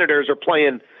PEI Senators are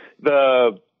playing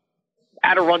the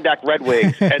Adirondack Red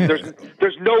Wings, and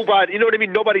there's nobody, you know what I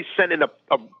mean? Nobody's sending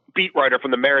a beat writer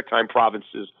from the Maritime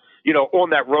provinces, on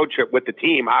that road trip with the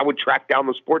team. I would track down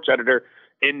the sports editor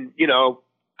in,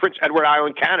 Prince Edward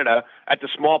Island, Canada, at the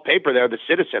small paper there, the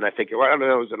Citizen, I think. I don't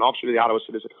know, it was an offshoot of the Ottawa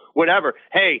Citizen, whatever.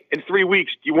 Hey, in 3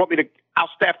 weeks, do you want me to, I'll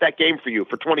staff that game for you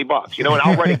for $20, and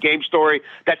I'll write a game story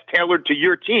that's tailored to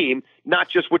your team, not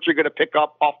just what you're going to pick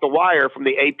up off the wire from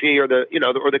the AP or the,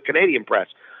 or the Canadian press.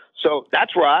 So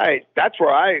that's where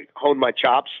I honed my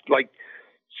chops, like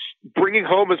bringing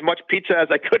home as much pizza as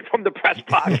I could from the press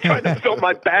box, trying to fill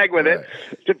my bag with it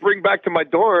to bring back to my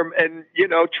dorm, and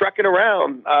trekking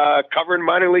around covering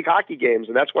minor league hockey games.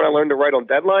 And that's when I learned to write on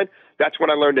deadline. That's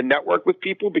when I learned to network with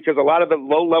people, because a lot of the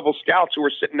low level scouts who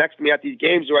were sitting next to me at these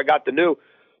games, who I got to know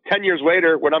 10 years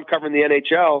later when I'm covering the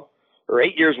NHL, or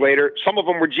 8 years later, some of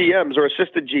them were GMs or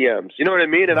assistant GMs. You know what I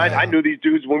mean? And I knew these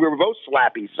dudes when we were both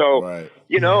slappy. So,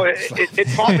 it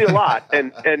taught me a lot.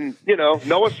 And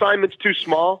no assignment's too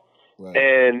small. Right.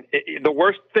 And the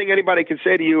worst thing anybody can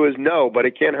say to you is no, but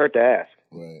it can't hurt to ask.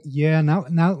 Right. Yeah.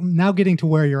 Now getting to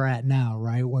where you're at now,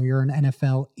 right? Where you're an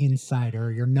NFL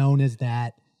insider, you're known as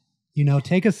that.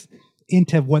 Take us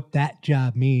into what that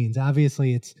job means.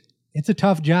 Obviously, it's a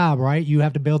tough job, right? You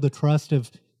have to build the trust of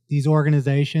these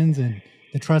organizations and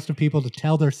the trust of people to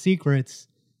tell their secrets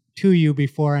to you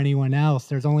before anyone else.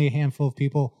 There's only a handful of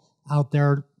people out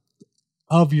there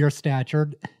of your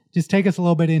stature. Just take us a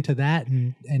little bit into that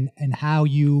and how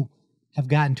you have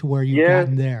gotten to where you've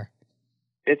gotten there.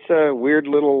 It's a weird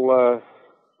little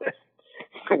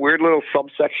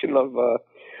subsection of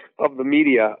the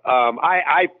media.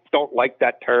 I don't like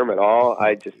that term at all.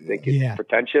 I just think it's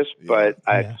pretentious, but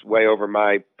it's way over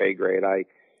my pay grade.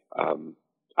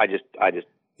 I just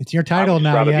it's your title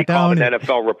now. Rather be called an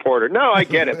NFL reporter. No, I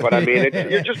get it, but I mean,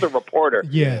 you're just a reporter.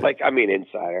 Yeah.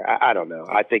 Insider. I don't know.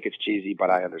 I think it's cheesy, but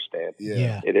I understand.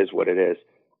 Yeah. It is what it is.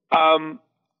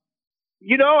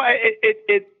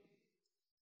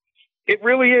 It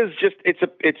really is just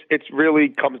it's really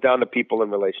comes down to people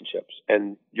and relationships,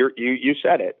 and you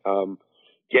said it.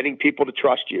 Getting people to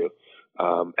trust you.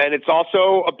 And it's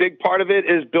also a big part of it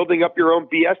is building up your own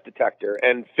BS detector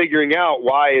and figuring out,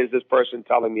 why is this person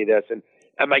telling me this? And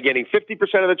am I getting 50%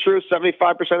 of the truth,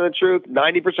 75% of the truth,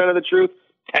 90% of the truth,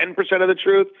 10% of the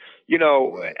truth?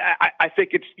 I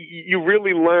think you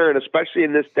really learn, especially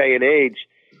in this day and age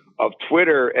of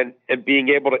Twitter and being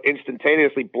able to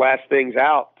instantaneously blast things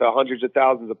out to hundreds of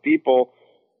thousands of people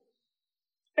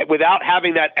without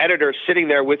having that editor sitting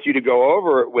there with you to go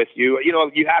over it with you.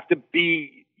 You have to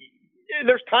be.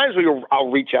 There's times where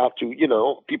I'll reach out to,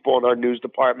 people in our news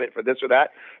department for this or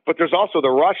that, but there's also the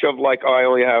rush of like, I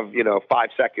only have, 5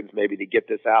 seconds maybe to get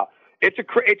this out. It's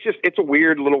a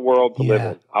weird little world to live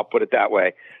in. I'll put it that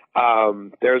way.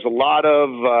 There's a lot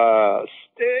of,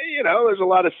 there's a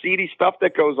lot of seedy stuff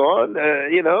that goes on,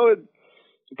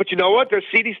 but you know what? There's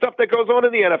seedy stuff that goes on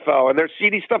in the NFL, and there's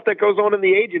seedy stuff that goes on in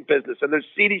the agent business, and there's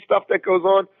seedy stuff that goes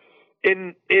on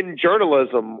in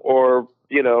journalism, or,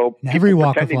 every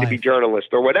walk pretending of life to be journalists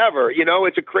or whatever.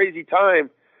 It's a crazy time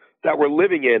that we're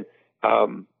living in.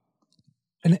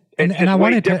 It's I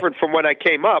way different from when I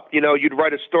came up. You'd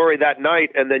write a story that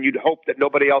night, and then you'd hope that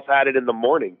nobody else had it in the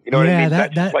morning. You know what I mean?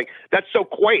 That's so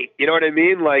quaint. You know what I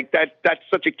mean? Like that's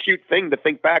such a cute thing to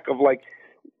think back of, like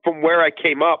from where I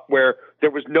came up, where there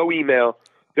was no email.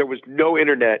 There was no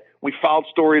internet. We filed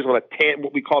stories on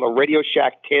what we called a Radio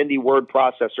Shack Tandy word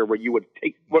processor, where you would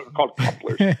take what were called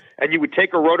couplers, and you would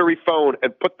take a rotary phone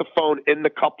and put the phone in the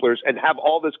couplers and have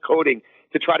all this coding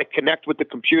to try to connect with the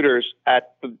computers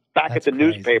at the crazy.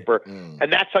 Newspaper.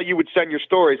 And that's how you would send your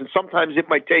stories. And sometimes it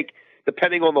might take,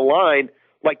 depending on the line,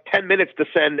 like 10 minutes to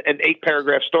send an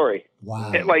 8-paragraph story.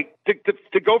 Wow. And like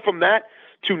to go from that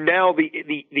to now the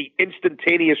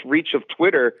instantaneous reach of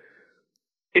Twitter.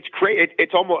 It's crazy.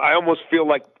 It's almost. I almost feel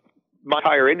like my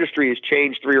entire industry has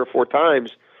changed 3 or 4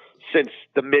 times since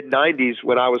the mid '90s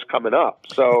when I was coming up.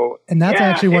 So, and that's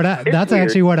actually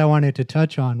what I wanted to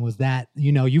touch on, was that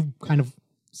you've kind of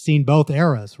seen both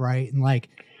eras, right? And like,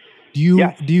 do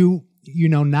you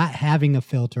not having a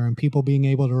filter and people being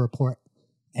able to report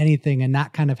anything and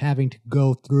not kind of having to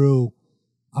go through,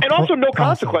 and also no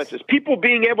consequences. People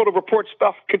being able to report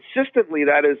stuff consistently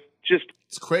that is just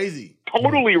it's crazy.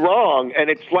 Totally wrong, and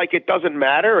it's like it doesn't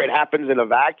matter. It happens in a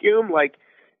vacuum. Like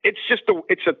it's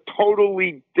a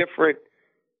totally different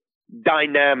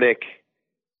dynamic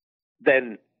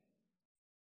than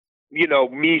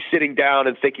me sitting down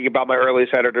and thinking about my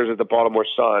earliest editors at the Baltimore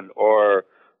Sun or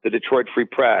the Detroit Free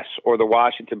Press or the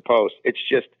Washington Post. It's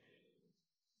just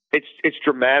it's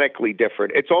dramatically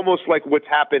different. It's almost like what's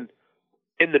happened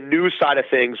in the news side of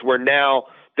things, where now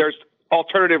there's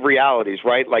alternative realities,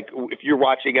 right? Like if you're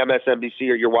watching MSNBC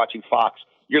or you're watching Fox,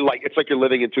 it's like you're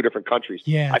living in two different countries.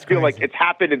 Yeah, I feel like it's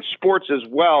happened in sports as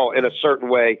well in a certain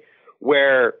way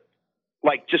where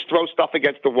like just throw stuff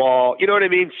against the wall. You know what I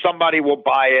mean? Somebody will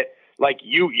buy it. Like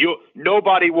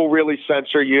nobody will really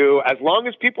censor you as long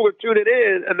as people are tuning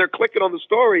in and they're clicking on the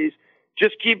stories.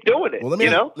 Just keep doing it. Well, let me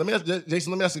ask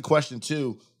Jason. Let me ask a question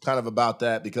too, kind of about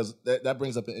that, because that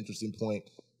brings up an interesting point.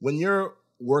 When you're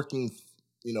working,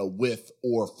 with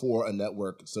or for a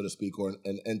network, so to speak, or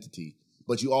an entity,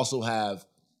 but you also have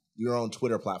your own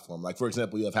Twitter platform. Like, for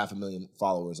example, you have 500,000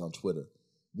 followers on Twitter.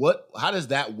 How does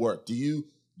that work? Do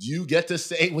you get to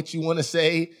say what you want to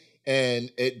say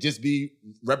and it just be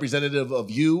representative of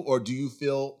you, or do you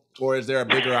feel, or is there a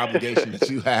bigger obligation that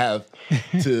you have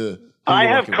to? I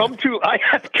have come to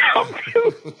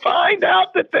find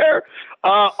out that there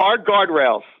are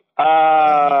guardrails.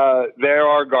 There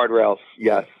are guardrails.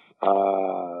 Yes,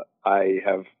 I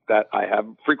have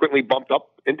frequently bumped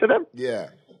up into them. Yeah.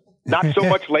 Not so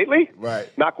much lately. Right.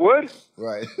 Knock wood.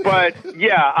 Right. But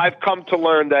yeah, I've come to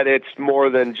learn that it's more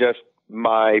than just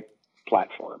my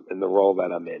platform and the role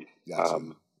that I'm in.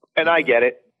 Gotcha. And I get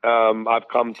it. I've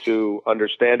come to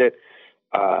understand it.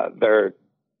 There's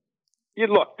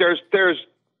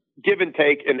give and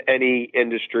take in any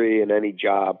industry, in any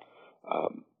job.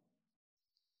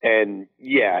 And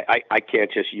yeah, I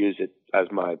can't just use it as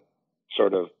my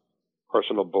sort of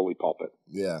personal bully pulpit.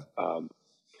 Yeah.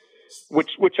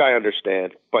 Which I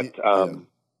understand, but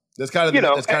that's kind of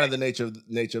the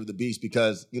nature of the beast,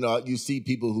 because you see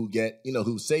people who get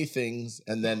who say things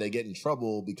and then they get in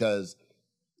trouble because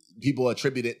people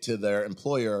attribute it to their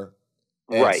employer,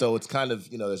 and right. So it's kind of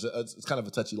it's kind of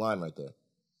a touchy line right there.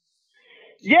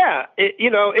 Yeah,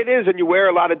 it is, and you wear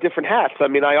a lot of different hats. I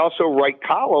mean, I also write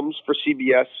columns for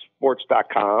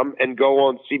CBSSports.com and go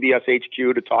on CBS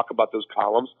HQ to talk about those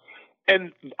columns.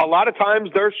 And a lot of times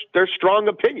there's strong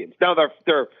opinions. Now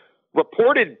they're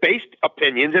reported based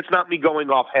opinions. It's not me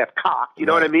going off half cocked. You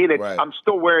know what I mean? Right. I'm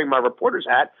still wearing my reporter's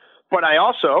hat, but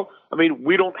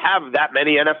we don't have that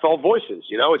many NFL voices.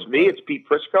 It's me, it's Pete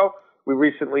Prisco. We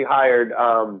recently hired,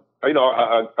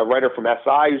 a writer from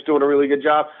SI who's doing a really good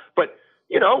job, but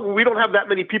we don't have that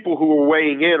many people who are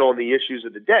weighing in on the issues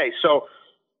of the day. So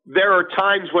there are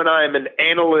times when I'm an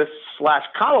analyst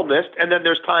 / columnist, and then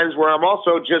there's times where I'm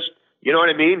also just,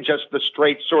 just the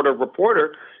straight sort of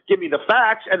reporter. Give me the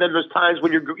facts, and then there's times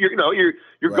when you're right.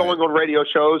 Going on radio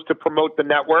shows to promote the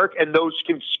network, and those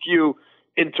can skew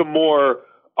into more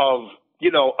of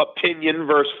opinion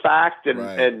versus fact, and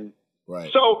right. and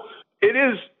right. So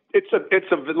it's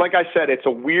a like I said, it's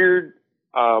a weird.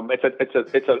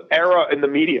 It's an era in the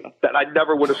media that I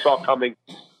never would have saw coming,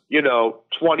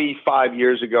 25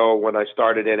 years ago when I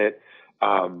started in it.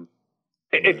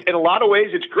 It's in a lot of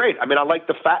ways, it's great. I mean, I like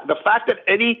the fact that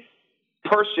any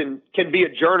person can be a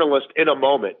journalist in a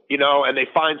moment, and they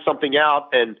find something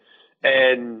out, and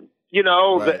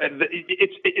right.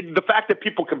 The fact that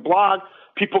people can blog,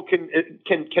 people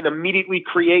can immediately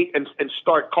create and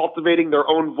start cultivating their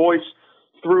own voice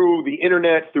through the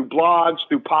internet, through blogs,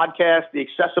 through podcasts. The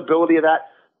accessibility of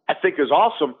that, I think, is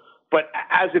awesome. But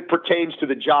as it pertains to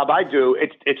the job I do,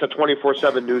 it's a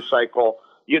 24/7 news cycle.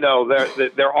 There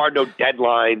are no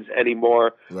deadlines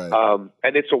anymore, right.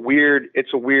 And it's a weird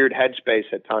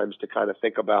headspace at times to kind of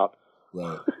think about.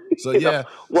 Right. So yeah,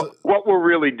 what we're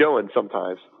really doing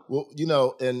sometimes. Well,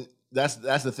 and that's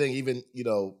the thing. Even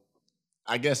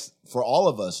I guess for all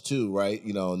of us too, right?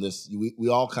 In this, we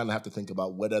all kind of have to think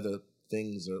about what other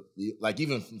things are like.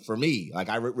 Even for me, like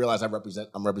I realize I'm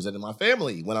representing my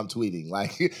family when I'm tweeting.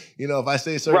 Like, if I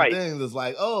say certain right. things, it's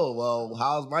like, oh, well,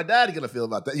 how's my dad going to feel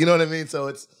about that? You know what I mean? So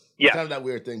it's kind of that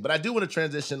weird thing. But I do want to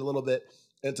transition a little bit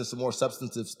into some more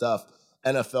substantive stuff,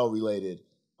 NFL related.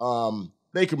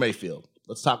 Baker Mayfield.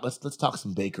 Let's talk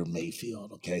some Baker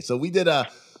Mayfield. Okay. So we did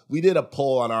a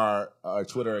poll on our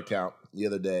Twitter account the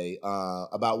other day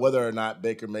about whether or not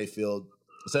Baker Mayfield,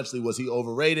 essentially, was he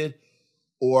overrated,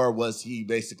 or was he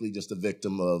basically just a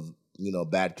victim of,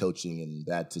 bad coaching and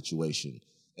bad situation?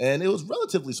 And it was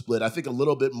relatively split. I think a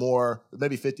little bit more,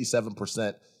 maybe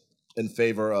 57% in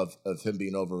favor of him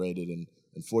being overrated and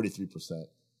 43%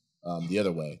 the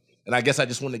other way. And I guess I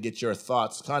just want to get your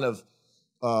thoughts kind of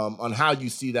on how you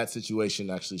see that situation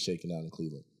actually shaking out in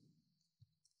Cleveland.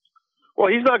 Well,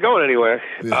 he's not going anywhere.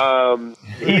 He's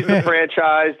the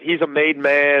franchise. He's a made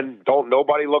man. Don't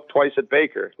nobody look twice at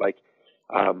Baker. Like,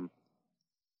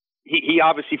 he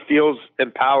obviously feels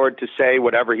empowered to say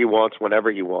whatever he wants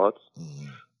whenever he wants.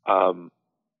 And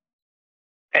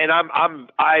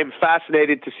I'm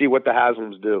fascinated to see what the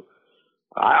Haslams do.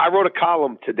 I wrote a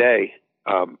column today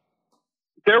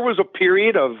there was a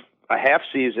period of a half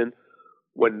season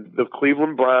when the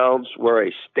Cleveland Browns were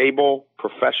a stable,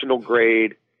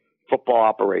 professional-grade football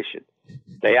operation.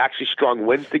 They actually strung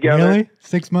wins together. Really?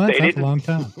 6 months? That's a long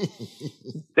time.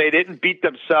 They didn't beat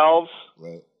themselves.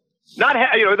 Right. Not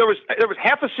there was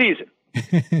half a season,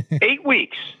 8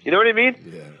 weeks. You know what I mean?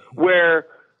 Yeah. Where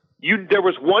there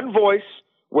was one voice,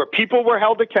 where people were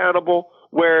held accountable,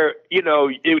 where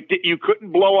you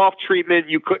couldn't blow off treatment,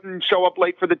 you couldn't show up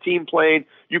late for the team plane,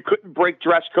 you couldn't break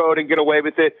dress code and get away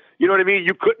with it. You know what I mean?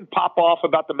 You couldn't pop off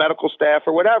about the medical staff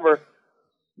or whatever.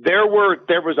 There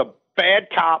was a bad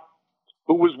cop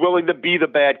who was willing to be the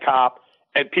bad cop,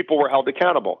 and people were held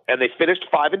accountable. And they finished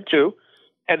 5-2,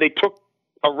 and they took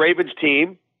a Ravens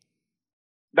team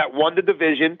that won the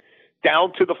division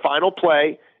down to the final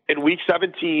play in Week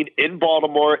 17 in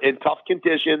Baltimore in tough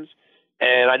conditions.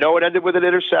 And I know it ended with an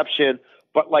interception,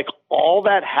 but like all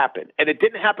that happened, and it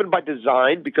didn't happen by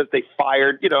design because they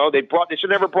fired. They should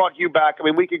never brought Hugh back. I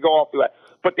mean, we could go all through that,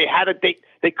 but they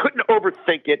couldn't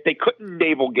overthink it. They couldn't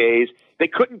navel gaze. They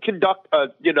couldn't conduct a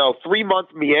 3-month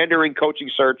meandering coaching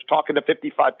search, talking to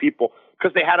 55 people,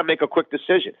 because they had to make a quick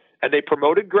decision. And they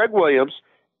promoted Greg Williams,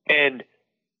 and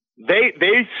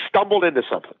they stumbled into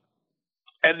something.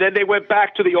 And then they went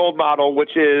back to the old model,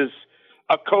 which is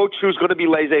a coach who's going to be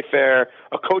laissez-faire,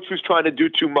 a coach who's trying to do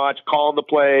too much, calling the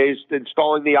plays,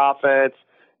 installing the offense,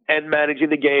 and managing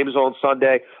the games on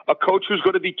Sunday, a coach who's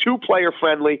going to be too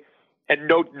player-friendly, and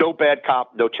no bad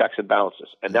cop, no checks and balances.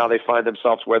 And now they find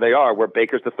themselves where they are, where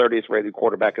Baker's the 30th rated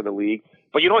quarterback in the league.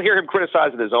 But you don't hear him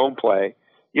criticizing his own play.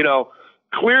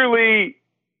 Clearly,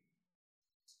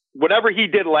 whatever he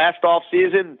did last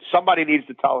offseason, somebody needs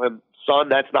to tell him, son,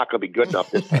 that's not going to be good enough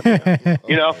this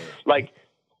time.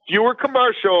 Fewer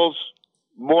commercials,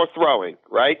 more throwing,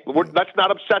 right? Let's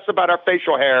not obsess about our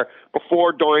facial hair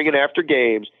before, during, and after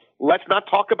games. Let's not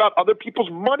talk about other people's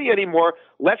money anymore.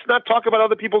 Let's not talk about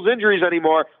other people's injuries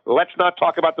anymore. Let's not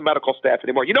talk about the medical staff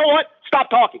anymore. You know what?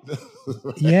 Stop talking.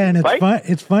 Yeah, and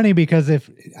it's funny because if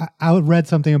I read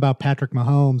something about Patrick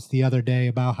Mahomes the other day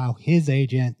about how his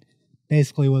agent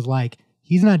basically was like,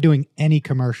 he's not doing any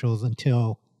commercials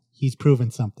until he's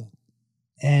proven something.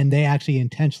 And they actually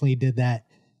intentionally did that.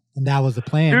 And that was the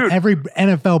plan. Dude. Every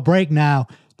NFL break now,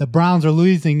 the Browns are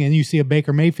losing and you see a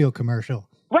Baker Mayfield commercial.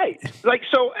 Right. Is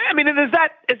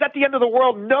that the end of the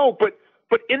world? No, but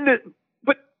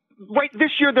right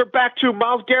this year they're back to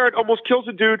Myles Garrett almost kills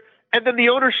a dude, and then the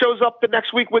owner shows up the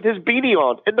next week with his beanie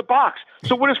on in the box.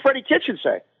 So what does Freddie Kitchen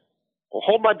say? Well,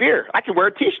 hold my beer. I can wear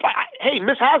a t-shirt. Hey,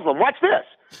 Miss Haslam, watch this.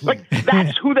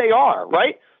 That's who they are,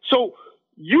 right? So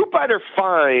you better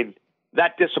find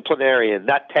that disciplinarian,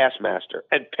 that taskmaster,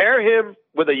 and pair him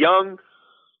with a young,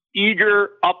 eager,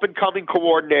 up-and-coming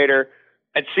coordinator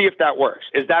and see if that works.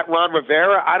 Is that Ron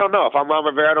Rivera? I don't know. If I'm Ron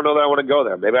Rivera, I don't know that I want to go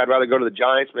there. Maybe I'd rather go to the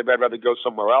Giants. Maybe I'd rather go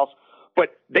somewhere else.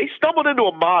 But they stumbled into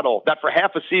a model that for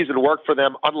half a season worked for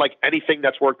them, unlike anything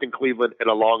that's worked in Cleveland in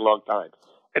a long, long time.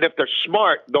 And if they're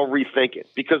smart, they'll rethink it.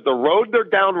 Because the road they're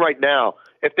down right now,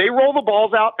 if they roll the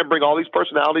balls out and bring all these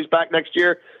personalities back next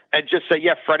year and just say,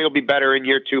 yeah, Freddie will be better in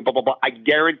year 2, blah, blah, blah, I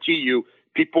guarantee you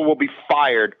people will be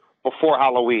fired before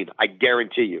Halloween. I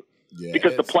guarantee you. Yeah,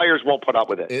 because the players won't put up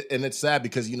with it. And it's sad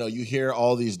because, you hear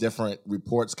all these different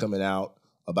reports coming out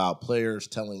about players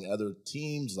telling other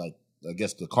teams, like, I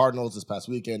guess the Cardinals this past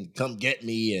weekend, come get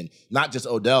me. And not just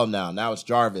Odell now. Now it's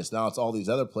Jarvis. Now it's all these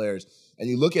other players. And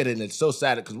you look at it and it's so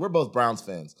sad because we're both Browns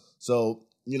fans. So,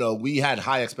 we had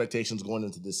high expectations going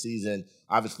into this season,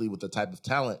 obviously with the type of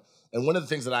talent. And one of the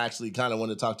things that I actually kind of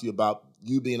wanted to talk to you about,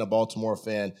 you being a Baltimore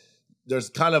fan, there's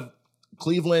kind of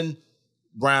Cleveland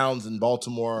Browns and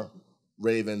Baltimore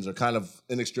Ravens are kind of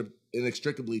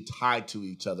inextricably tied to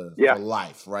each other for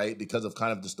life, right? Because of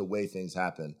kind of just the way things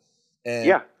happen.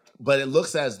 And but it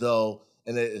looks as though,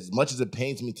 and as much as it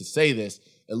pains me to say this,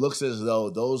 it looks as though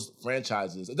those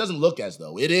franchises, it doesn't look as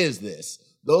though, it is this.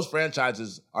 Those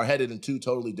franchises are headed in two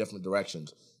totally different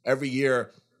directions. Every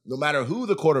year, no matter who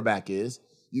the quarterback is,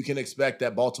 you can expect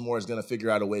that Baltimore is going to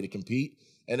figure out a way to compete.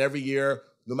 And every year,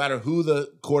 no matter who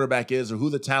the quarterback is or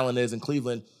who the talent is in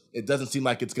Cleveland, it doesn't seem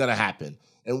like it's going to happen.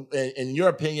 And in your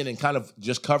opinion, and kind of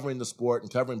just covering the sport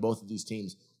and covering both of these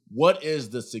teams, what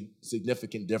is the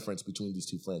significant difference between these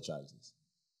two franchises?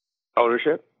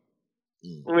 Ownership.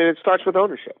 It starts with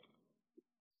ownership.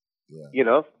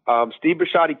 Yeah. Steve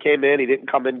Bisciotti came in. He didn't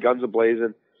come in guns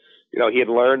a-blazing. He had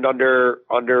learned under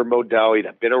Modell.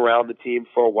 He'd been around the team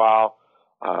for a while.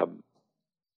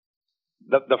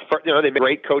 They made a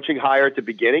great coaching hire at the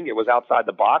beginning. It was outside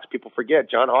the box. People forget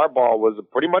John Harbaugh was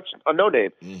pretty much a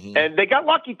no-name. Mm-hmm. And they got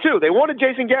lucky, too. They wanted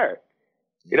Jason Garrett,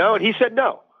 and he said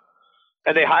no.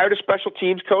 And they hired a special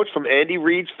teams coach from Andy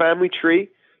Reid's family tree,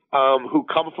 who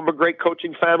come from a great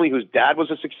coaching family, whose dad was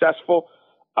a successful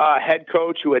head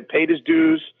coach who had paid his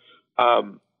dues,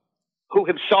 who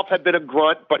himself had been a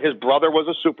grunt, but his brother was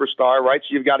a superstar, right?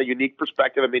 So you've got a unique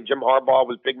perspective. I mean, Jim Harbaugh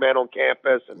was big man on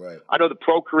campus. And Right. I know the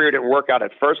pro career didn't work out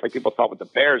at first like people thought with the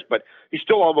Bears, but he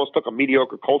still almost took a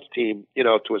mediocre Colts team, to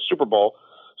a Super Bowl.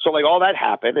 So like all that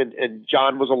happened, and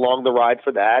John was along the ride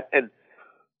for that. And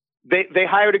they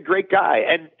hired a great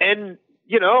guy. And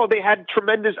they had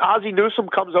tremendous. Ozzie Newsome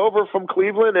comes over from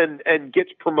Cleveland and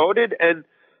gets promoted and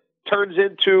turns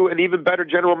into an even better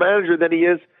general manager than he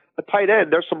is a tight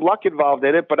end. There's some luck involved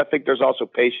in it, but I think there's also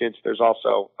patience. There's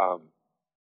also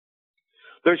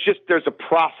there's a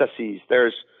processes.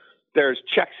 There's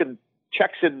checks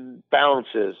and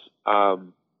balances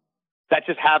that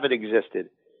just haven't existed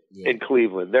in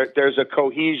Cleveland. There's a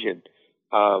cohesion.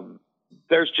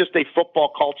 There's just a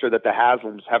football culture that the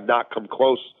Haslams have not come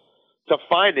close to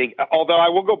finding. Although I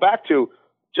will go back to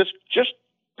just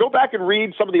go back and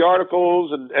read some of the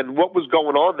articles and what was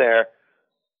going on there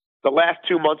the last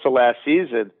 2 months of last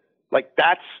season. Like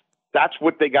that's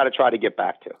what they got to try to get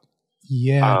back to.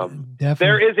 Yeah, definitely.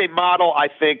 There is a model, I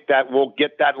think, that will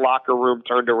get that locker room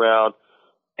turned around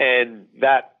and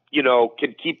that,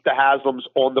 can keep the Haslams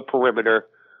on the perimeter.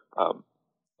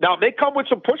 Now, it may come with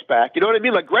some pushback. You know what I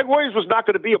mean? Like, Greg Williams was not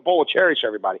going to be a bowl of cherries for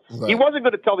everybody. Right. He wasn't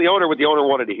going to tell the owner what the owner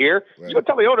wanted to hear. He was going to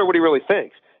tell the owner what he really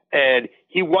thinks. And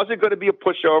he wasn't going to be a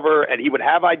pushover, and he would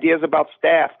have ideas about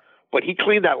staff, but he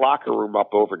cleaned that locker room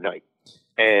up overnight.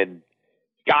 And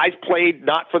guys played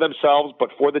not for themselves, but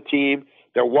for the team.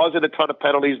 There wasn't a ton of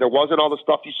penalties. There wasn't all the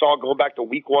stuff you saw going back to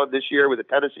week 1 this year with the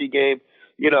Tennessee game.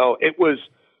 It was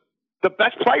the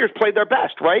best players played their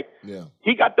best, right? Yeah.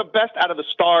 He got the best out of the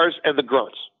stars and the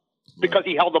grunts because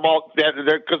he held them all there.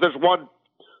 Because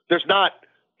there's not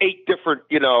 8 different,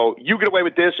 you get away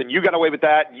with this and you got away with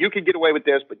that. And you can get away with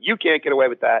this, but you can't get away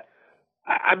with that.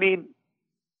 I mean,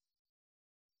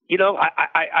 it's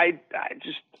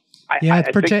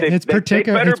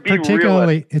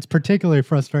particularly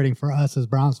frustrating for us as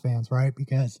Browns fans, right?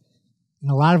 Because in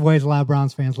a lot of ways, a lot of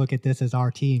Browns fans look at this as our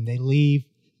team. They leave,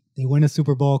 they win a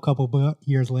Super Bowl a couple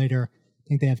years later. I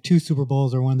think they have 2 Super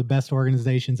Bowls. They're one of the best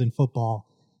organizations in football,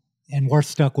 and we're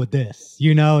stuck with this.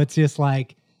 It's just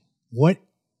like, what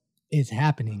is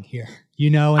happening here?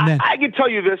 And then I can tell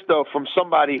you this though, from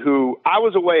somebody who I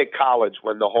was away at college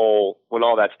when all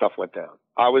that stuff went down.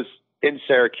 I was in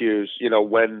Syracuse,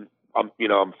 when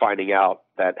I'm finding out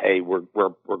that, hey, we're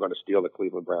going to steal the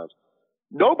Cleveland Browns.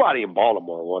 Nobody in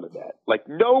Baltimore wanted that. Like,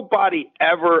 nobody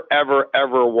ever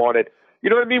wanted. You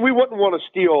know what I mean? We wouldn't want to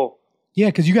steal. Yeah,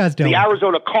 because you guys don't. The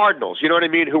Arizona Cardinals, you know what I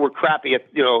mean? Who were crappy at,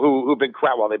 who've been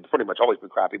crap. Well, they've pretty much always been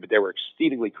crappy, but they were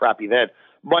exceedingly crappy then.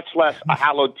 Much less a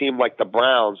hallowed team like the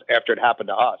Browns after it happened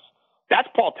to us. That's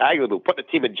Paul Tagliabue putting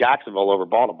a team in Jacksonville over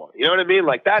Baltimore. You know what I mean?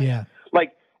 Like that. Yeah.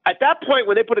 Like, at that point,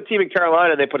 when they put a team in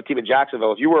Carolina and they put a team in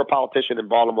Jacksonville, if you were a politician in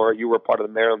Baltimore, you were part of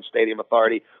the Maryland Stadium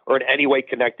Authority, or in any way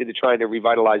connected to trying to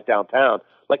revitalize downtown,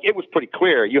 like, it was pretty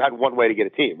clear you had one way to get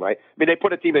a team, right? I mean, they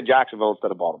put a team in Jacksonville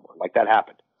instead of Baltimore. Like, that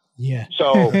happened. Yeah.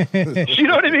 So, you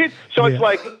know what I mean? So it's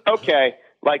like, okay,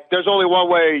 like, there's only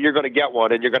one way you're going to get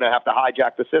one, and you're going to have to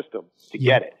hijack the system to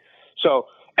get it. So,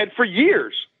 and for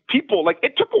years, people, like,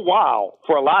 it took a while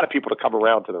for a lot of people to come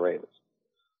around to the Ravens,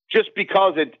 just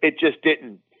because it just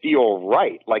didn't feel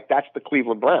right. Like, that's the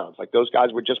Cleveland Browns. Like, those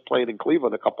guys were just playing in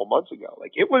Cleveland a couple months ago.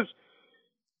 Like,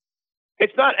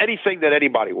 it's not anything that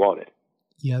anybody wanted.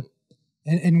 Yep.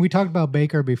 And we talked about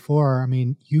Baker before. I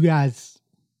mean, you guys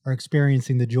are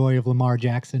experiencing the joy of Lamar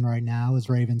Jackson right now as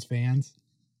Ravens fans.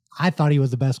 I thought he was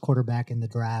the best quarterback in the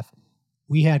draft.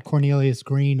 We had Cornelius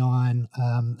Green on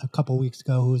a couple weeks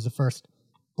ago, who was the first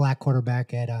black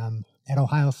quarterback at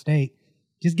Ohio State.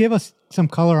 Just give us some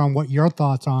color on what your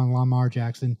thoughts are on Lamar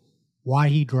Jackson, why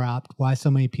he dropped, why so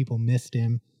many people missed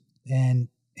him, and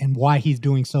why he's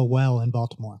doing so well in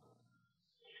Baltimore.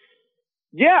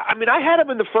 Yeah, I mean, I had him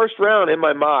in the first round in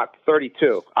my mock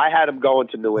 32. I had him going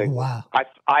to New England. Wow.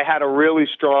 I had a really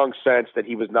strong sense that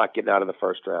he was not getting out of the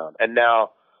first round. And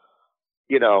now,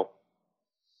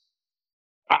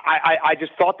 I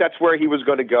just thought that's where he was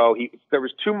going to go. There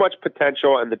was too much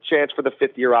potential and the chance for the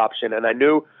 5th-year option, and I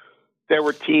knew there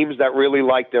were teams that really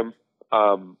liked him.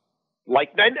 I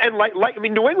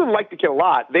mean, New England liked the kid a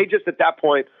lot. They just, at that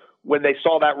point, when they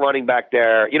saw that running back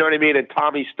there, you know what I mean? And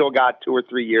Tommy's still got 2 or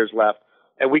 3 years left.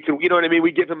 And we can, you know what I mean?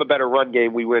 We give him a better run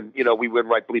game. We win, we win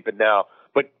right bleeping now.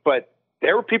 But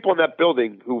there were people in that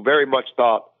building who very much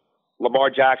thought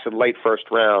Lamar Jackson, late first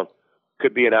round,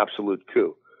 could be an absolute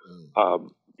coup. I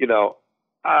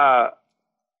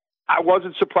I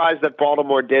wasn't surprised that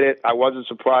Baltimore did it. I wasn't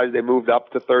surprised they moved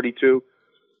up to 32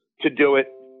 to do it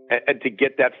and to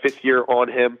get that 5th year on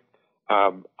him.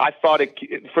 I thought it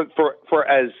for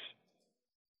as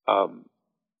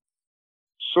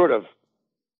sort of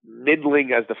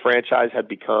middling as the franchise had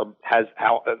become,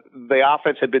 how the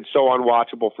offense had been so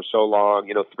unwatchable for so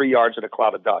long. 3 yards in a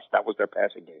cloud of dust. That was their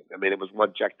passing game. I mean, it was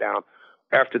one check down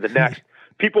after the next.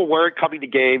 People weren't coming to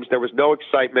games. There was no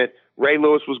excitement. Ray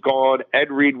Lewis was gone.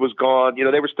 Ed Reed was gone.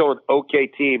 They were still an okay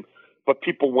team, but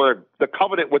people weren't. The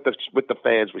covenant with the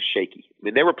fans was shaky. I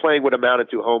mean, they were playing what amounted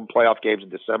to home playoff games in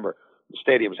December. The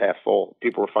stadium was half full.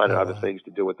 People were finding other things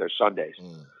to do with their Sundays.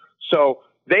 So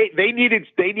they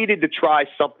needed to try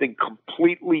something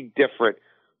completely different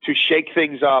to shake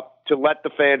things up, to let the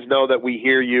fans know that we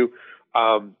hear you,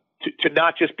 to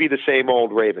not just be the same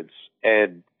old Ravens.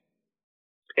 And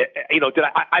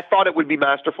I thought it would be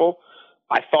masterful.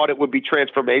 I thought it would be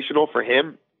transformational for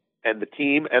him and the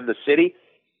team and the city.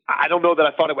 I don't know that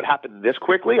I thought it would happen this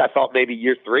quickly. I thought maybe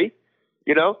year 3,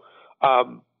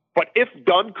 but if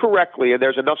done correctly, and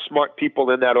there's enough smart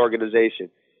people in that organization,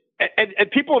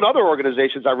 and people in other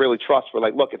organizations I really trust, were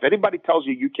like, look, if anybody tells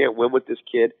you can't win with this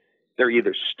kid, they're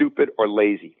either stupid or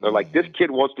lazy. They're like, this kid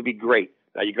wants to be great.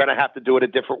 Now you're going to have to do it a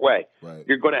different way. Right.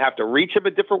 You're going to have to reach him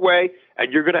a different way,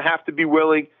 and you're going to have to be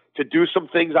willing to do some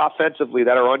things offensively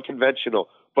that are unconventional.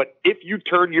 But if you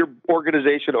turn your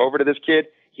organization over to this kid,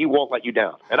 he won't let you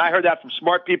down. And I heard that from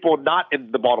smart people, not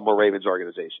in the Baltimore Ravens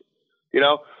organization.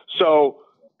 So,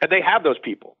 and they have those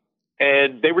people.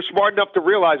 And they were smart enough to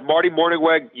realize, Marty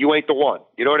Mornhinweg, you ain't the one.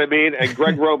 You know what I mean? And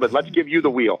Greg Roman, let's give you the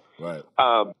wheel. Right.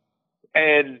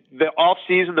 And the off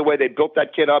season, the way they built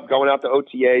that kid up, going out to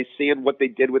OTAs, seeing what they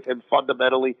did with him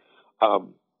fundamentally,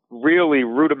 really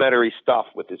rudimentary stuff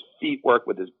with his feet work,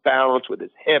 with his balance, with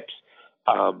his hips.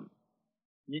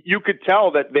 You could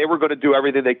tell that they were going to do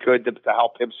everything they could to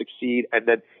help him succeed, and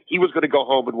then he was going to go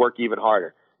home and work even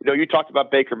harder. You talked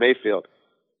about Baker Mayfield.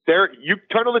 You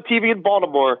turn on the TV in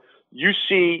Baltimore, you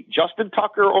see Justin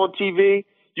Tucker on TV.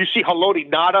 You see Haloti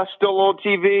Ngata still on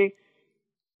TV.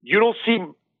 You don't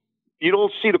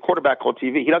see the quarterback on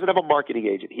TV. He doesn't have a marketing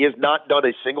agent. He has not done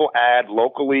a single ad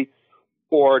locally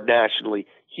or nationally.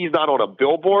 He's not on a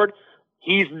billboard.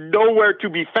 He's nowhere to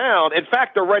be found. In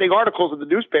fact, they're writing articles in the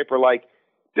newspaper like,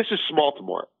 this is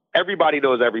Smaltimore. Everybody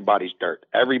knows everybody's dirt.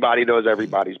 Everybody knows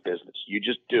everybody's business. You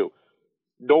just do.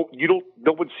 No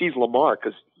one sees Lamar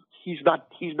because he's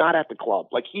not at the club.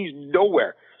 Like, he's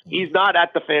nowhere. He's not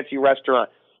at the fancy restaurant.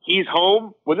 He's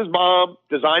home with his mom,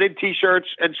 designing T-shirts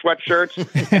and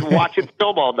sweatshirts and watching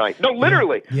film all night. No,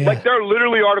 literally. Yeah. Like, there are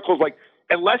literally articles like,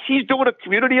 unless he's doing a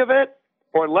community event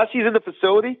or unless he's in the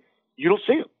facility, you don't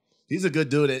see him. He's a good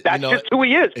dude. That's just who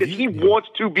he is, because he wants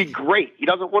to be great. He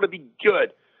doesn't want to be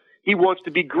good. He wants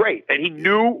to be great. And he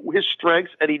knew his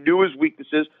strengths and he knew his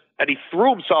weaknesses, and he threw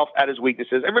himself at his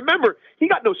weaknesses. And remember, he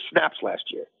got no snaps last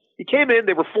year. He came in,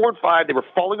 they were 4-5, they were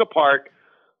falling apart.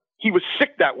 He was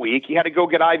sick that week. He had to go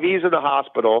get IVs in the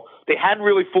hospital. They hadn't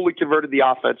really fully converted the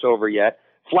offense over yet.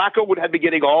 Flacco had been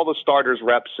getting all the starters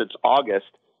reps since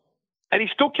August. And he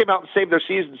still came out and saved their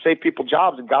season, saved people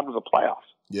jobs, and got them to the playoffs.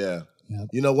 Yeah.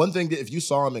 Yep. One thing that if you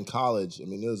saw him in college, I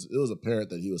mean, it was apparent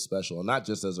that he was special, and not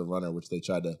just as a runner, which they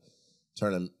tried to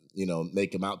turn him,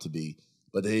 make him out to be,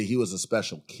 but he was a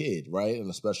special kid, right, and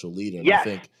a special leader. And yes. I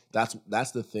think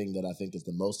that's the thing that I think is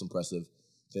the most impressive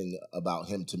thing about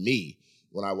him to me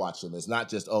when I watch him. It's not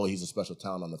just, he's a special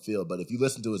talent on the field, but if you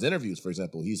listen to his interviews, for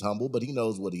example, he's humble, but he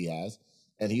knows what he has,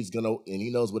 and he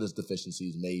knows what his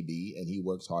deficiencies may be, and he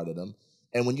works hard at them.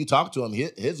 And when you talk to him,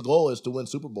 his goal is to win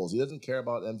Super Bowls. He doesn't care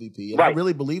about MVP. And right. I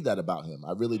really believe that about him.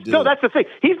 I really do. No, that's the thing.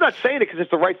 He's not saying it because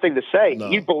it's the right thing to say. No.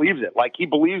 He believes it. Like, he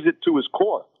believes it to his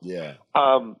core. Yeah.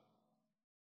 And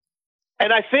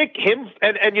I think him,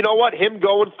 and you know what? Him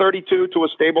going 32 to a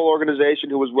stable organization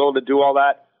who was willing to do all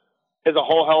that is a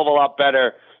whole hell of a lot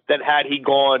better than had he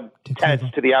gone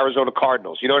 10th to the Arizona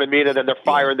Cardinals. You know what I mean? And then they're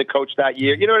firing the coach that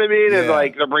year. You know what I mean? And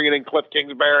like, they're bringing in Cliff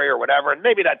Kingsbury or whatever. And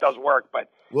maybe that does work, but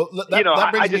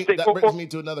that brings me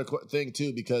to another thing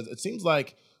too, because it seems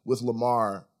like with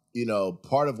Lamar,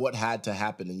 part of what had to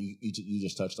happen, and you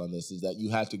just touched on this, is that you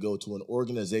had to go to an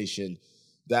organization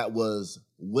that was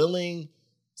willing,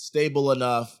 stable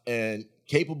enough, and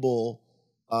capable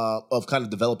of kind of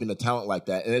developing a talent like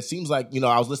that. And it seems like,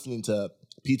 I was listening to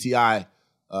PTI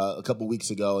a couple weeks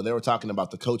ago, and they were talking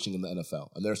about the coaching in the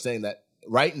NFL, and they're saying that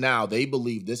right now they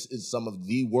believe this is some of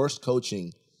the worst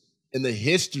coaching in the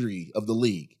history of the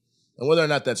league. And whether or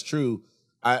not that's true,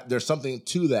 there's something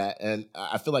to that. And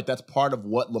I feel like that's part of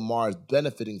what Lamar is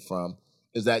benefiting from,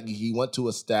 is that he went to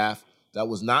a staff that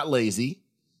was not lazy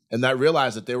and that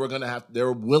realized that they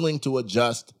were willing to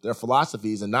adjust their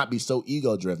philosophies and not be so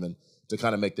ego driven to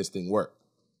kind of make this thing work.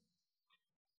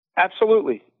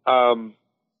 Absolutely. I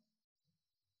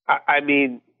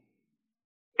mean,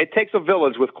 it takes a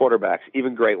village with quarterbacks,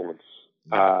 even great ones.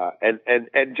 And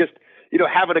just,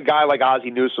 having a guy like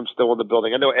Ozzie Newsome still in the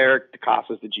building. I know Eric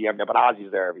Tekashi is the GM now, but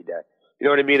Ozzie's there every day. You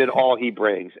know what I mean? And all he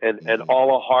brings, and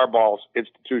all of Harbaugh's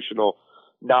institutional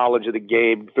knowledge of the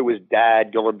game through his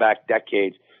dad going back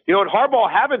decades. And Harbaugh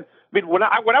when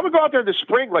I would go out there in the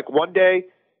spring, like one day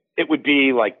it would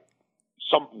be like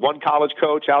one college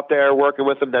coach out there working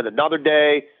with him. Then another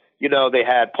day, they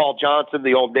had Paul Johnson,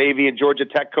 the old Navy and Georgia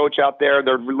Tech coach out there. And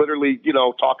they're literally,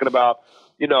 talking about,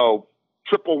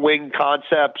 triple wing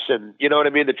concepts and,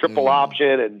 the triple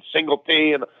option and single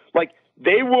T, and like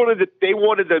they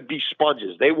wanted to be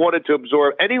sponges. They wanted to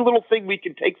absorb any little thing we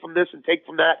can take from this and take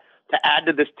from that to add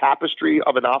to this tapestry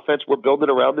of an offense we're building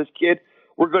around this kid.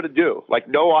 We're going to do. Like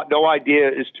no idea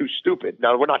is too stupid.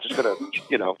 Now we're not just going to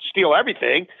steal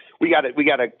everything. We got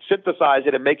to synthesize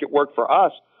it and make it work for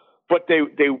us. But they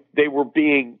were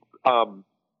being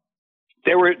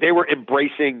they were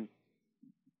embracing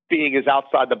being as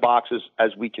outside the box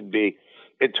as we can be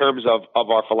in terms of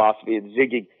our philosophy and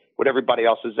zigging when everybody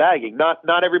else is zagging.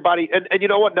 Not everybody, and you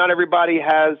know what? Not everybody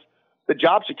has the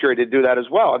job security to do that as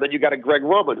well. And then you got a Greg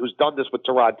Roman who's done this with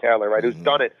Tyrod Taylor, right? Who's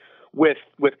done it with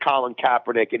Colin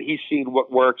Kaepernick, and he's seen what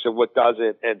works and what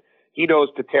doesn't, and he knows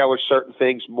to tailor certain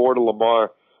things more to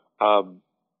Lamar. That's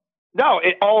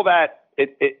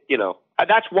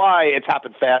why it's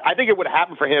happened fast. I think it would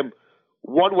happen for him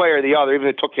one way or the other, even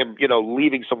if it took him,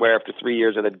 leaving somewhere after 3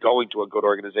 years and then going to a good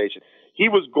organization. He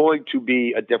was going to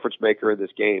be a difference maker in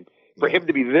this game. For him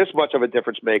to be this much of a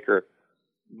difference maker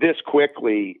this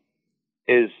quickly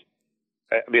it's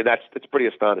pretty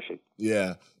astonishing.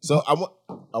 Yeah. So I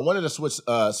wanted to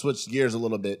switch gears a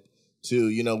little bit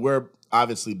to, we're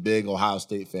obviously big Ohio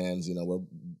State fans.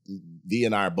 V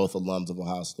and I are both alums of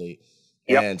Ohio State.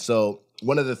 Yep. And so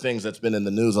one of the things that's been in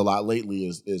the news a lot lately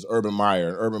is Urban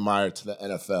Meyer to the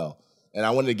NFL. And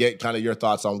I wanted to get kind of your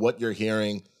thoughts on what you're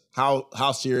hearing. How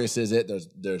serious is it?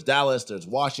 There's Dallas, there's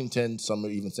Washington, some are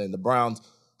even saying the Browns.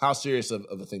 How serious of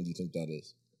a thing do you think that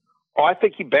is? Oh, I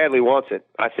think he badly wants it.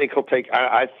 I think he'll take.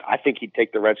 I think he'd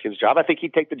take the Redskins job. I think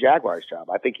he'd take the Jaguars job.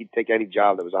 I think he'd take any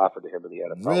job that was offered to him in the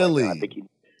NFL. Really? I think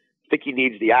he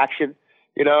needs the action.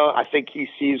 I think he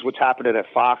sees what's happening at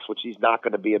Fox, which he's not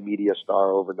going to be a media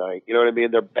star overnight. You know what I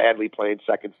mean? They're badly playing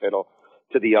second fiddle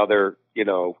to the other,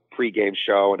 pregame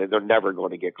show, and they're never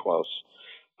going to get close.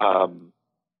 I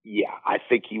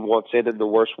think he wants it in the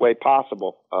worst way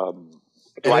possible.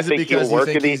 Is it because you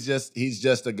think he's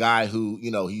just a guy who,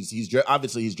 he's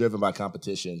obviously he's driven by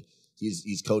competition.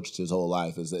 He's coached his whole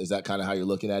life. Is that kind of how you're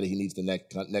looking at it? He needs the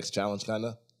next challenge, kind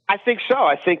of. I think so.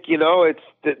 I think he's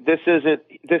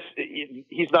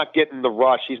not getting the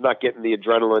rush. He's not getting the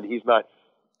adrenaline.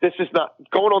 This is not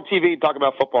going on TV and talking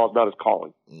about football is not his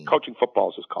calling. Coaching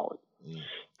football is his calling.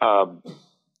 I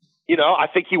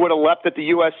think he would have leapt at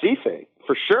the USC thing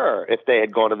for sure if they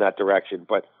had gone in that direction,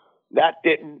 but that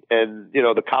didn't. And,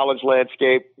 the college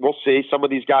landscape, we'll see. Some of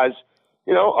these guys,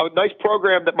 a nice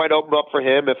program that might open up for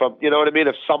him if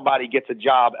if somebody gets a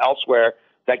job elsewhere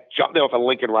that if a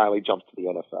Lincoln Riley jumps to the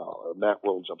NFL or Matt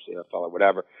Rule jumps to the NFL or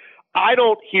whatever. I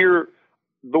don't hear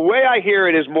the way I hear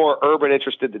it is more Urban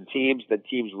interested than teams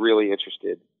really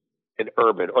interested in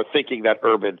Urban or thinking that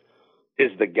Urban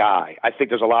is the guy. I think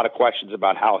there's a lot of questions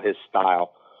about how his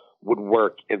style would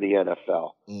work in the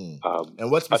NFL. And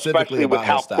what specifically especially with about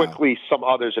how his style? Quickly some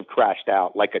others have crashed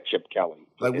out, like a Chip Kelly.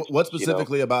 Like what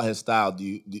specifically about his style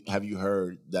have you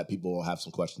heard that people will have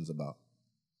some questions about?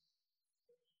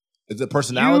 Is it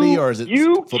personality or is it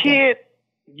football?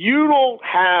 You don't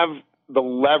have the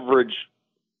leverage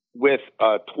with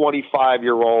a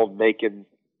 25-year-old making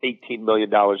 $18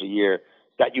 million a year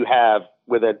that you have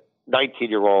with a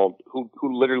 19-year-old who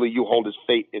literally you hold his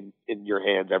fate in your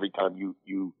hands every time you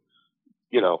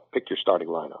pick your starting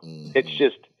lineup.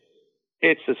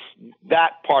 It's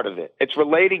that part of it. It's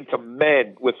relating to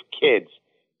men with kids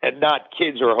and not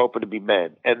kids who are hoping to be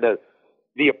men. And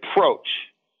the approach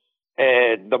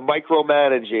and the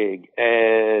micromanaging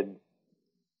and,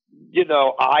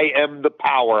 I am the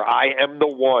power. I am the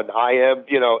one. I am,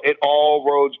 it all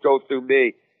roads go through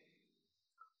me.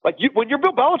 Like when you're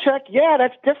Bill Belichick, yeah,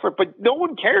 that's different, but no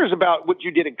one cares about what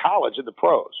you did in college and the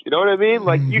pros. You know what I mean?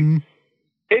 Like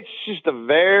it's just a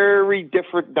very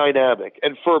different dynamic.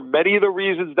 And for many of the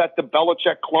reasons that the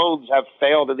Belichick clones have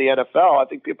failed in the NFL, I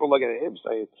think people are looking at him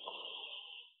saying,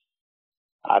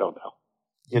 I don't know.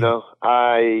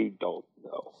 I don't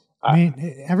know. I mean,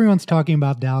 everyone's talking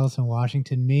about Dallas and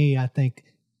Washington. I think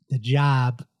the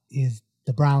job is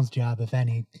the Browns' job, if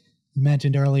any. You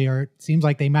mentioned earlier, it seems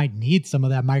like they might need some of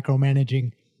that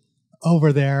micromanaging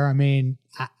over there. I mean,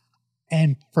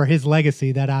 and for his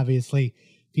legacy, that obviously,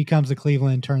 if he comes to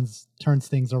Cleveland, turns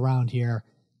things around here,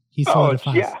 he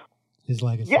solidifies his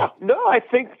legacy. Yeah, no, I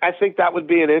think that would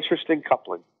be an interesting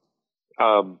coupling.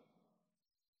 I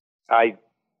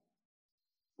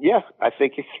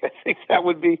think that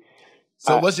would be.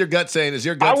 So what's your gut saying? Is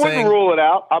your gut saying? I wouldn't rule it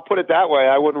out. I'll put it that way.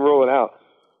 I wouldn't rule it out.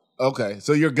 Okay,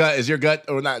 so your gut,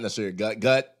 or not necessarily your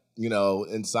gut,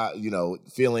 inside,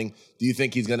 feeling, do you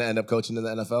think he's going to end up coaching in the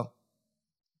NFL?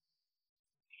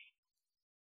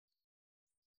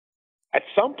 At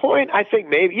some point, I think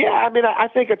maybe. Yeah, I mean, I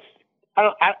think at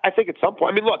some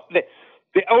point. I mean, look, the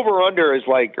over-under is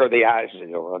like, or the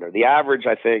over-under. The average,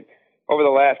 I think, over the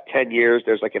last 10 years,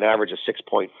 there's like an average of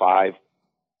 6.5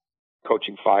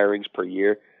 coaching firings per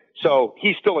year. So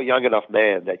he's still a young enough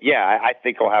man that, I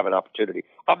think he'll have an opportunity.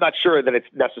 I'm not sure that it's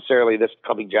necessarily this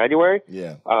coming January.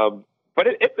 Yeah. But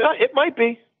it might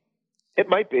be. It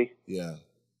might be. Yeah.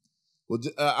 Well,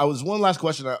 I was one last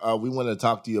question we wanted to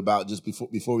talk to you about just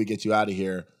before we get you out of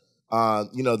here.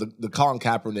 The Colin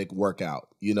Kaepernick workout.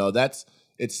 There's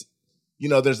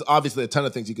obviously a ton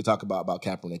of things you could talk about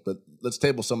Kaepernick, but let's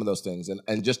table some of those things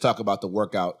and just talk about the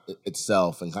workout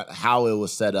itself and how it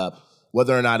was set up.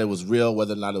 Whether or not it was real,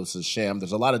 whether or not it was a sham.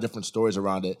 There's a lot of different stories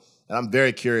around it. And I'm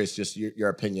very curious just your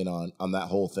opinion on that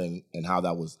whole thing and how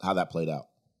that played out.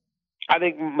 I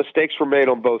think mistakes were made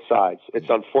on both sides. It's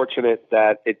unfortunate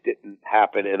that it didn't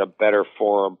happen in a better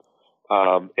forum,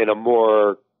 in a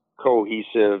more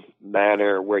cohesive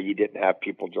manner where you didn't have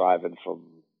people driving from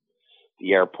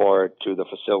the airport to the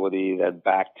facility, then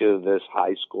back to this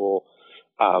high school.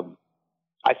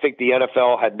 I think the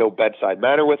NFL had no bedside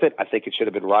manner with it. I think it should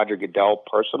have been Roger Goodell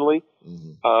personally,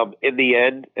 in the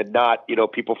end, and not,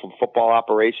 people from football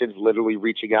operations literally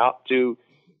reaching out to,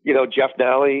 Jeff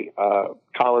Nally,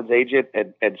 Colin's agent,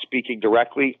 and speaking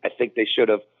directly. I think they should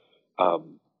have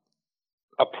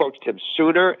approached him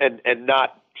sooner and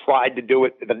not tried to do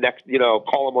it the next,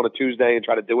 call him on a Tuesday and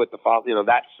try to do it the following,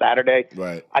 that Saturday.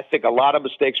 Right. I think a lot of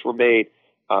mistakes were made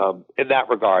in that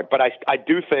regard, but I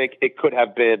do think it could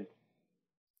have been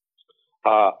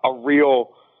a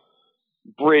real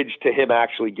bridge to him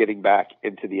actually getting back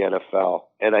into the NFL.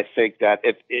 And I think that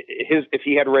if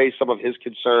he had raised some of his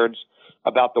concerns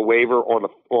about the waiver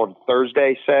on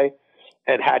Thursday, say,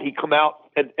 and had he come out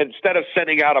and instead of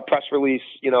sending out a press release,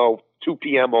 2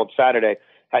 p.m. on Saturday,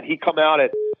 had he come out at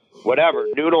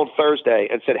noon on Thursday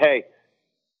and said, hey,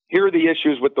 here are the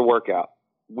issues with the workout.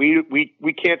 We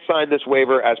can't sign this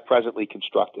waiver as presently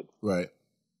constructed. Right.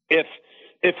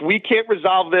 If we can't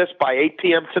resolve this by 8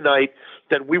 p.m. tonight,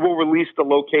 then we will release the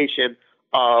location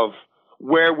of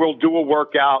where we'll do a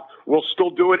workout. We'll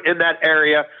still do it in that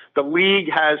area. The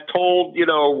league has told,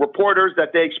 reporters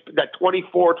that that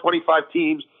 24, 25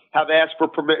 teams have asked for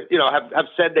permit, have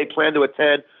said they plan to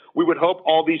attend. We would hope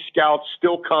all these scouts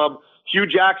still come. Hugh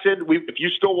Jackson, if you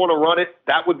still want to run it,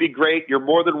 that would be great. You're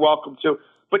more than welcome to.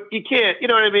 But you can't, you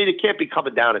know what I mean? It can't be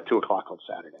coming down at 2 o'clock on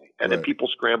Saturday. And then people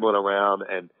scrambling around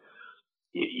and,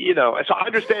 so I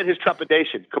understand his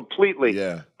trepidation completely,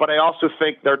 but I also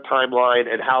think their timeline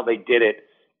and how they did it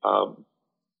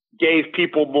gave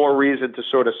people more reason to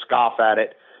sort of scoff at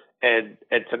it and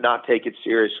to not take it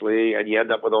seriously. And you end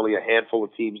up with only a handful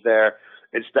of teams there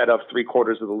instead of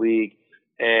 3/4 of the league.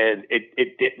 And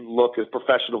it didn't look as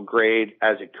professional grade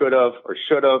as it could have or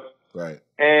should have. Right.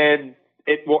 And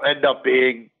it will end up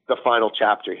being the final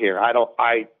chapter here.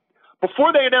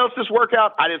 Before they announced this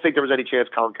workout, I didn't think there was any chance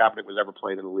Colin Kaepernick was ever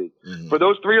playing in the league. Mm-hmm. For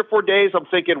those 3 or 4 days, I'm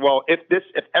thinking, well, if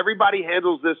everybody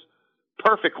handles this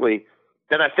perfectly,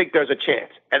 then I think there's a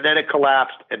chance. And then it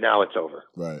collapsed, and now it's over.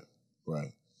 Right.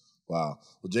 Wow.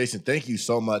 Well, Jason, thank you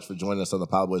so much for joining us on the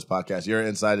Pilot Boys podcast. Your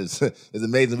insight is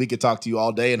amazing. We could talk to you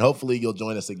all day, and hopefully you'll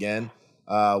join us again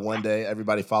one day.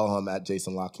 Everybody follow him at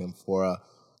Jason Canfora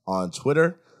on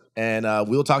Twitter, and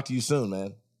we'll talk to you soon,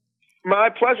 man. My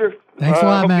pleasure. Thanks a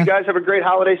lot, hope man. you guys have a great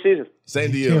holiday season.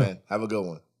 Same to you, man. Have a good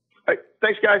one. All right.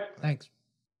 Thanks, guys. Thanks.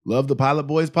 Love the Pilot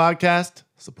Boys podcast?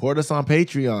 Support us on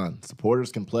Patreon.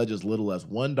 Supporters can pledge as little as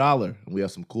 $1, and we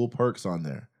have some cool perks on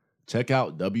there. Check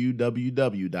out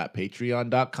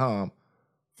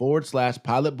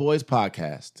www.patreon.com/Pilot Boys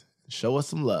podcast. Show us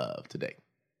some love today.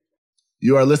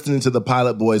 You are listening to the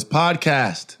Pilot Boys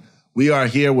podcast. We are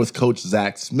here with Coach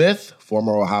Zach Smith,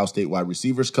 former Ohio State wide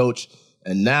receivers coach,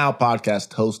 and now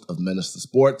podcast host of Menace to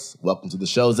Sports. Welcome to the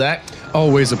show, Zach.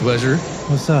 Always a pleasure.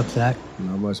 What's up, Zach?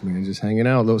 Not much, man. Just hanging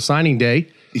out. A little signing day.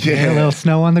 Yeah, a little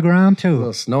snow on the ground, A too.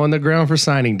 little snow on the ground for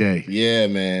signing day. Yeah,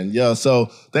 man. Yo, so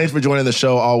thanks for joining the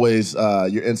show. Always,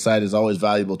 your insight is always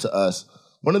valuable to us.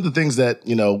 One of the things that,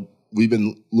 we've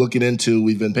been looking into,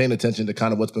 we've been paying attention to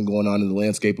kind of what's been going on in the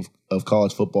landscape of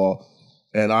college football.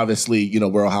 And obviously,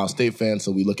 we're Ohio State fans,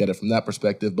 so we look at it from that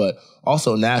perspective. But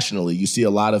also nationally, you see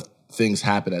a lot of things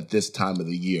happen at this time of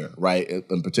the year, right?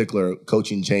 In particular,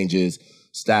 coaching changes,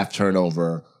 staff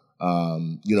turnover,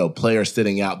 players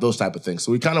sitting out, those type of things.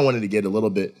 So we kind of wanted to get a little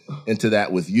bit into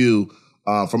that with you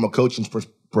from a coaching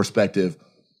perspective.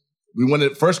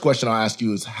 First question I'll ask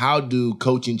you is, how do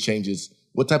coaching changes,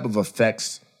 what type of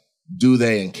effects do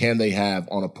they and can they have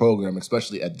on a program,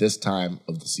 especially at this time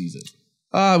of the season?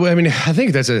 I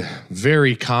think that's a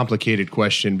very complicated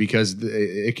question because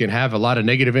it can have a lot of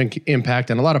negative impact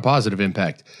and a lot of positive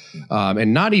impact.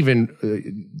 And not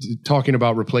even talking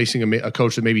about replacing a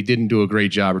coach that maybe didn't do a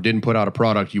great job or didn't put out a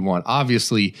product you want.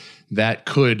 Obviously, that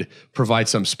could provide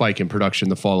some spike in production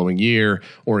the following year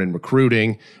or in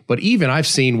recruiting. But even I've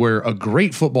seen where a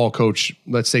great football coach,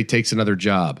 let's say, takes another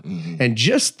job. And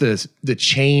just the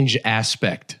change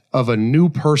aspect of a new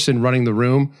person running the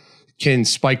room can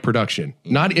spike production.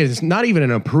 It's not even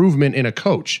an improvement in a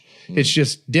coach. It's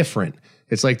just different.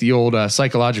 It's like the old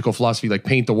psychological philosophy, like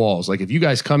paint the walls. Like if you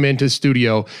guys come into the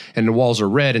studio and the walls are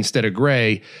red instead of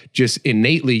gray, just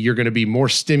innately you're going to be more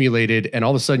stimulated, and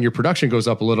all of a sudden your production goes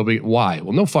up a little bit. Why?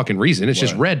 Well, no fucking reason. It's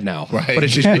just red now. Right. But it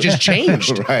just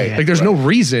changed. Right. Like there's no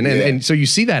reason, and so you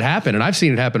see that happen, and I've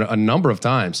seen it happen a number of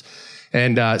times,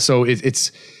 and so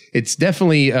it's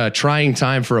definitely a trying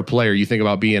time for a player. You think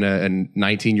about being a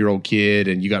 19-year-old kid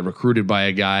and you got recruited by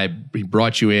a guy. He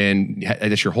brought you in.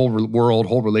 That's your whole world,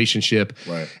 whole relationship.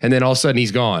 Right. And then all of a sudden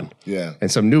he's gone. Yeah.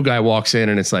 And some new guy walks in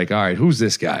and it's like, all right, who's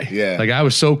this guy? Yeah. Like I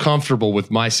was so comfortable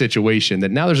with my situation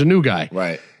that now there's a new guy.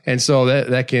 Right. And so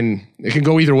it can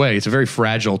go either way. It's a very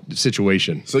fragile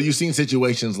situation. So you've seen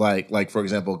situations like for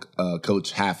example,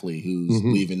 Coach Hafley, who's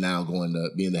leaving now, going to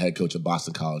being the head coach of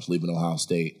Boston College, leaving Ohio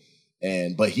State.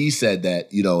 But he said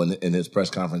that, in his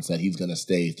press conference that he's going to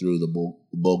stay through the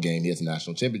bowl game. He has a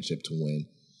national championship to win.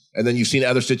 And then you've seen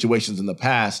other situations in the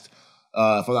past,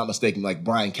 if I'm not mistaken, like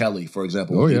Brian Kelly, for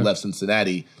example, when he left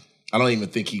Cincinnati. I don't even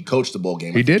think he coached the bowl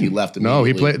game. He didn't. He left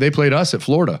immediately. No, they played us at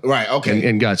Florida. Right, okay.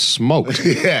 And got smoked.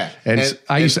 Yeah. And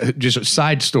I used to, just a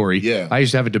side story. Yeah. I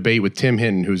used to have a debate with Tim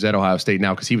Hinton, who's at Ohio State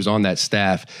now, because he was on that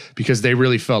staff, because they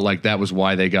really felt like that was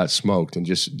why they got smoked. And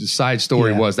just the side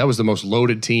story was that was the most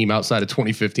loaded team outside of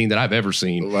 2015 that I've ever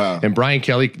seen. Wow. And Brian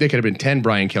Kelly, they could have been 10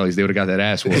 Brian Kellys. They would have got that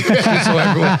ass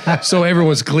whooped. so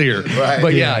everyone's clear. Right.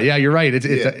 But yeah, you're right.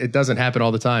 It doesn't happen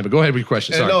all the time. But go ahead with your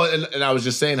question. Sorry. And I was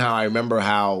just saying how I remember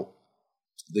how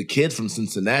the kids from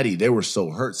Cincinnati, they were so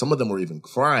hurt. Some of them were even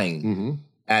crying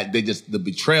at the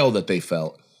betrayal that they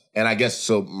felt. And I guess,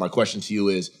 so my question to you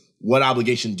is, what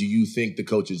obligation do you think the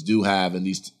coaches do have in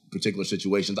these particular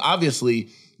situations? Obviously,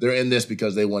 they're in this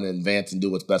because they want to advance and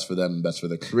do what's best for them and best for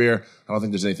their career. I don't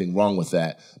think there's anything wrong with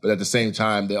that. But at the same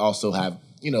time, they also have,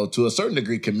 to a certain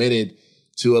degree, committed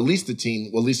to at least the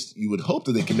team. Well, at least you would hope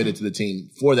that they committed to the team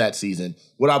for that season.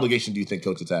 What obligation do you think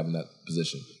coaches have in that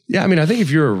position? Yeah, I think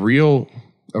if you're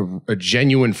a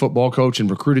genuine football coach and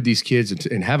recruited these kids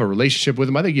and have a relationship with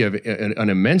them, I think you have an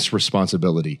immense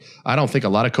responsibility. I don't think a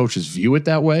lot of coaches view it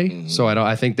that way. So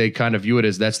I think they kind of view it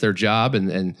as that's their job,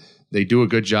 and they do a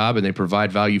good job and they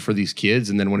provide value for these kids.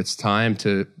 And then when it's time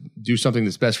to do something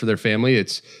that's best for their family,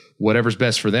 it's whatever's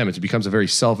best for them. It becomes a very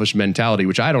selfish mentality,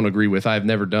 which I don't agree with. I've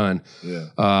never done. Yeah.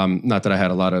 Not that I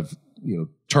had a lot of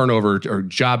turnover or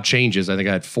job changes. I think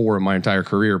I had 4 in my entire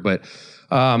career, but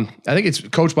I think it's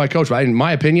coach by coach. In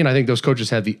my opinion, I think those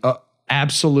coaches have the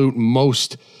absolute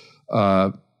most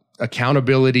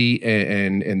accountability,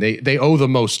 and they owe the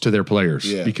most to their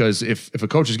players. Yeah. Because if a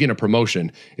coach is getting a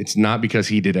promotion, it's not because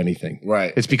he did anything.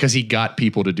 Right. It's because he got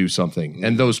people to do something.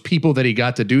 And those people that he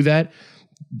got to do that,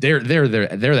 they're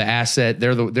the asset.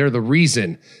 They're the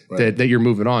reason that you're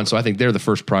moving on. So I think they're the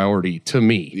first priority to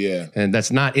me. Yeah. And that's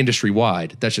not industry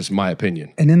wide. That's just my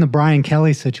opinion. And in the Brian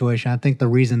Kelly situation, I think the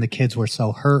reason the kids were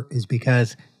so hurt is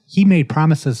because he made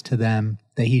promises to them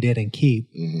that he didn't keep.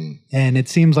 And it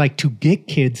seems like to get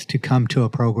kids to come to a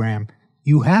program,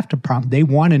 you have to they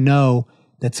want to know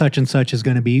that such and such is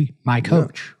going to be my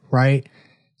coach, right?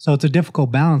 So it's a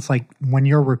difficult balance. Like when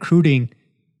you're recruiting,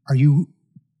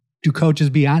 do coaches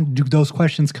do those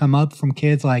questions come up from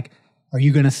kids? Like, are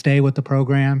you going to stay with the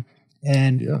program?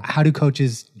 And how do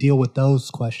coaches deal with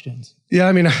those questions? Yeah,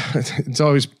 I mean, it's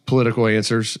always political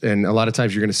answers. And a lot of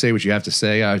times you're going to say what you have to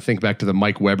say. I think back to the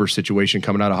Mike Weber situation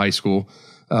coming out of high school.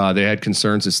 They had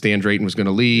concerns that Stan Drayton was going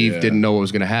to leave, didn't know what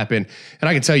was going to happen. And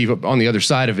I can tell you on the other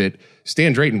side of it,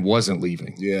 Stan Drayton wasn't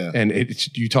leaving. Yeah. And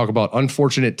you talk about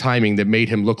unfortunate timing that made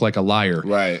him look like a liar.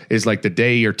 Right. Is like the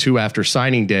day or two after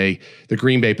signing day, the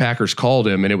Green Bay Packers called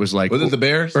him and it was like. Was it the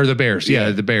Bears? Or the Bears. Yeah,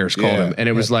 the Bears called him. And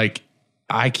it was like,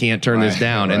 I can't turn this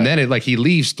down. And then he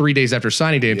leaves 3 days after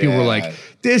signing day and people were like,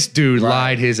 this dude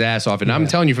lied his ass off. And I'm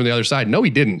telling you from the other side, no, he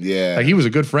didn't. Yeah. Like he was a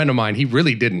good friend of mine. He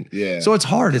really didn't. Yeah. So it's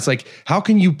hard. It's like, how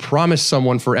can you promise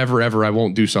someone forever, ever, I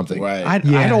won't do something? Right.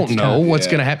 I don't know what's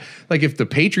going to happen. Like if the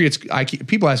Patriots,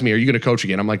 people ask me, are you going to coach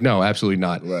again? I'm like, no, absolutely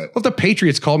not. Right. Well, if the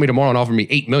Patriots call me tomorrow and offer me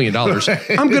 $8 million,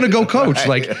 I'm going to go coach.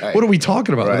 What are we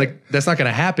talking about? Right. Like that's not going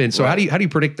to happen. So how do you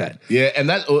predict that? Yeah. And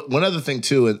that one other thing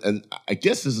too, and I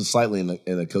guess this is slightly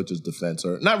in the coach's defense,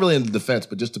 or not really in the defense,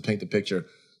 but just to paint the picture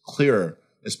clearer.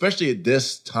 Especially at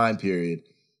this time period,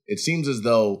 it seems as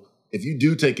though if you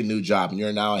do take a new job and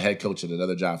you're now a head coach at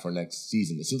another job for next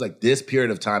season, it seems like this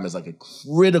period of time is like a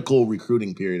critical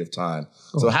recruiting period of time.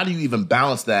 So how do you even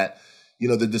balance that? You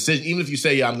know, the decision, even if you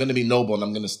say, I'm going to be noble and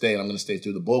I'm going to stay and I'm going to stay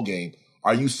through the bowl game,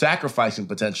 are you sacrificing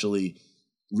potentially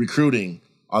recruiting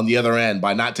on the other end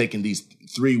by not taking these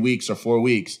 3 weeks or 4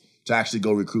 weeks to actually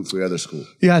go recruit for your other school?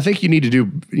 Yeah, I think you need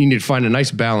to find a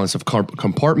nice balance of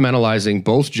compartmentalizing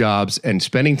both jobs and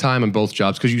spending time on both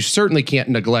jobs, because you certainly can't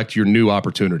neglect your new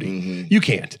opportunity. You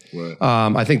can't. Right.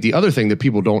 I think the other thing that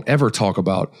people don't ever talk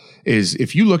about is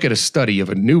if you look at a study of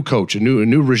a new coach, a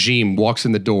new regime walks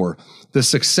in the door, the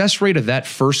success rate of that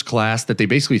first class that they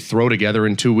basically throw together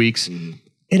in 2 weeks,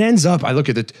 it ends up, I look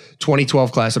at the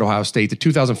 2012 class at Ohio State, the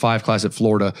 2005 class at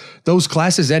Florida, those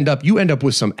classes you end up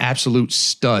with some absolute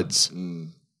studs.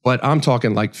 But I'm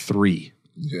talking like 3.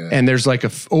 Yeah. And there's like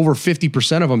over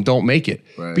 50% of them don't make it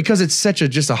because it's such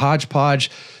just a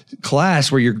hodgepodge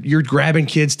class where you're grabbing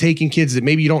kids, taking kids that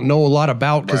maybe you don't know a lot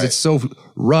about because it's so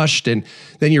rushed, and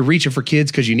then you're reaching for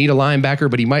kids because you need a linebacker,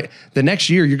 but the next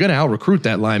year you're going to out recruit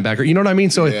that linebacker. You know what I mean?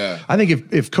 So I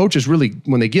think if coaches really,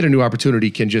 when they get a new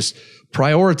opportunity, can just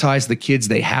prioritize the kids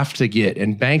they have to get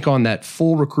and bank on that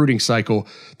full recruiting cycle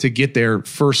to get their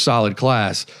first solid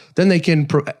class, then they can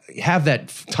have that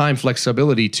time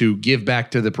flexibility to give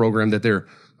back to the program that they're,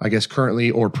 I guess, currently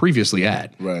or previously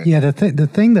at. Right. Yeah, the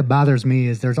thing that bothers me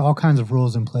is there's all kinds of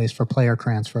rules in place for player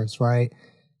transfers, right?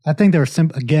 I think there's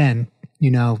again,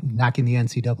 knocking the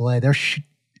NCAA,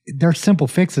 there's simple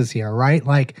fixes here, right?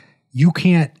 Like you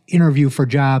can't interview for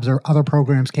jobs, or other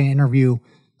programs can't interview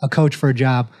a coach for a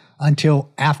job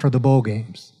until after the bowl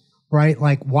games, right?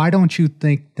 Like, why don't you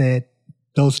think that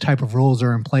those type of rules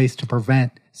are in place to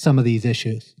prevent some of these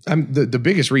issues? The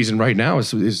biggest reason right now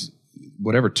is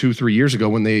whatever 2-3 years ago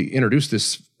when they introduced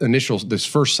this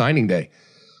first signing day.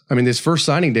 I mean, this first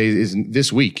signing day is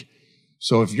this week.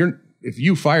 So if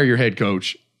you fire your head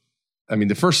coach, I mean,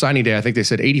 the first signing day, I think they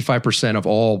said 85% of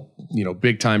all,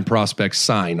 big time prospects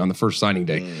sign on the first signing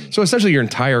day. So essentially your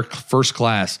entire first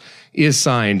class is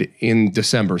signed in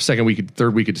December, third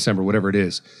week of December, whatever it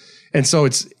is. And so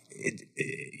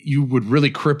you would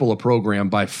really cripple a program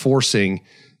by forcing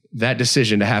that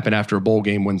decision to happen after a bowl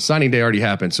game when signing day already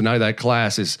happened. So now that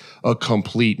class is a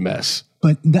complete mess.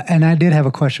 And I did have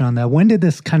a question on that. When did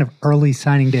this kind of early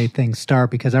signing day thing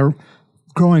start? Because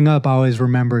growing up, I always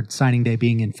remembered signing day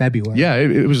being in February. Yeah,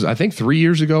 it was, I think 3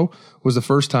 years ago was the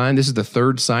first time. This is the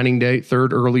third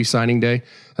early signing day.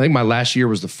 I think my last year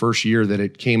was the first year that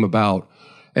it came about.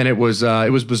 And it was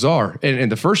bizarre.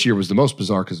 And the first year was the most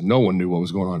bizarre because no one knew what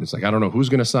was going on. It's like, I don't know who's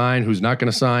going to sign, who's not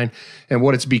going to sign. And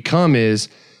what it's become is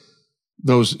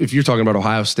if you're talking about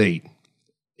Ohio State,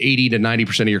 80 to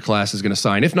 90% of your class is going to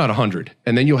sign, if not 100.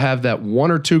 And then you'll have that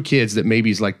 1 or 2 kids that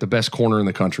maybe is like the best corner in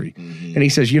the country. And he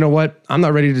says, you know what? I'm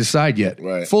not ready to decide yet.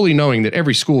 Right. Fully knowing that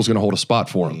every school is going to hold a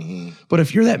spot for him. But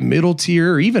if you're that middle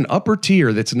tier or even upper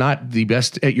tier that's not the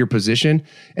best at your position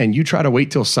and you try to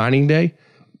wait till signing day,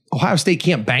 Ohio State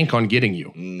can't bank on getting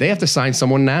you. They have to sign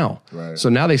someone now. Right. So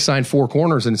now they sign 4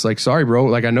 corners and it's like, sorry, bro.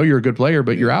 Like, I know you're a good player,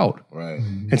 but you're out. Right.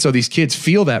 And so these kids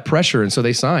feel that pressure. And so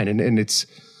they sign. And it's,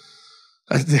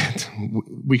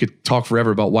 we could talk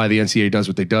forever about why the NCAA does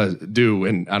what they do.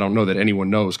 And I don't know that anyone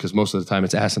knows because most of the time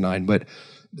it's asinine, but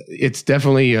it's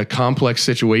definitely a complex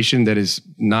situation that is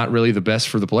not really the best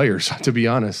for the players, to be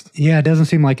honest. Yeah. It doesn't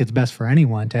seem like it's best for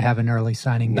anyone to have an early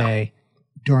signing day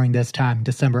during this time,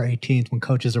 December 18th, when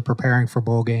coaches are preparing for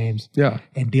bowl games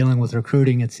and dealing with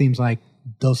recruiting. It seems like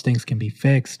those things can be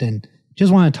fixed. And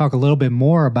just want to talk a little bit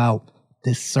more about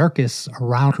this circus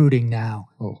around recruiting now.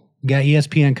 You got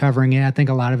ESPN covering it. I think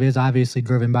a lot of it is obviously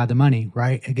driven by the money,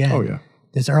 right? Again, Oh, yeah.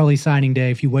 this early signing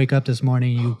day, if you wake up this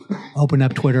morning, you open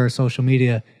up Twitter or social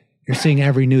media, you're seeing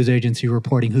every news agency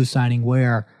reporting who's signing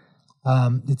where.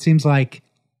 It seems like,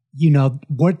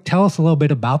 tell us a little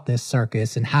bit about this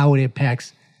circus and how it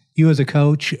impacts you as a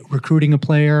coach, recruiting a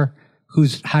player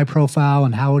who's high profile,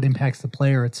 and how it impacts the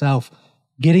player itself,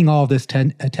 getting all this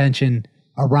attention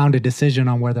around a decision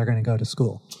on where they're going to go to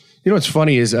school. What's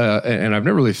funny is, and I've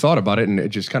never really thought about it, and it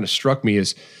just kind of struck me,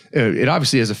 is it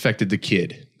obviously has affected the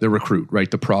kid, the recruit, right,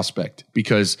 the prospect.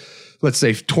 Because let's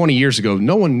say 20 years ago,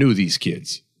 no one knew these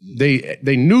kids. They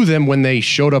knew them when they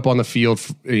showed up on the field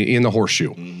in the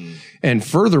horseshoe. And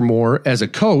furthermore, as a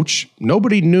coach,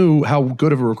 nobody knew how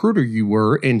good of a recruiter you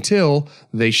were until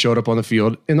they showed up on the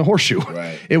field in the horseshoe.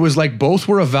 Right. It was like both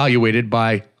were evaluated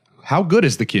by how good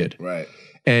is the kid. Right.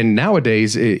 And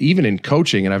nowadays, even in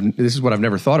coaching, and this is what I've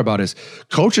never thought about, is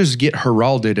coaches get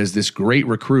heralded as this great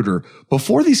recruiter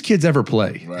before these kids ever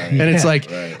play. Right. And it's like,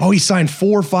 oh, he signed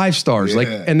 4 or 5 stars. Like,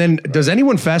 and then does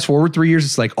anyone fast forward 3 years?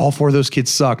 It's like all 4 of those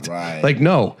kids sucked. Right. Like,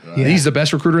 no, he's the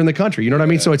best recruiter in the country. You know what I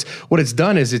mean? So what it's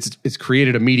done is it's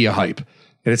created a media hype.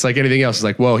 And it's like anything else. It's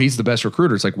like, well, he's the best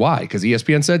recruiter. It's like, why? Because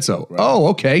ESPN said so. Right. Oh,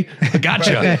 okay.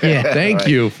 Gotcha. Thank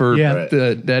you for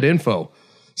that info.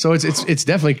 So it's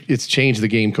definitely changed the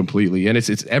game completely, and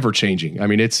it's ever changing. I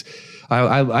mean,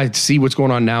 I see what's going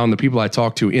on now, and the people I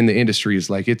talk to in the industry is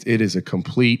like it is a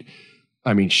complete,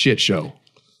 shit show.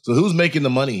 So who's making the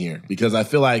money here? Because I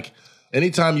feel like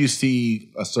anytime you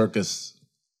see a circus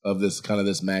of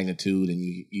this magnitude, and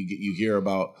you hear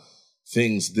about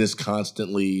things this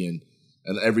constantly,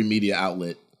 and every media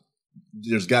outlet,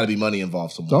 there's got to be money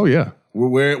involved somewhere. Oh yeah.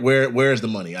 Where's the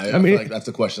money? I feel like that's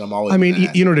the question I'm always.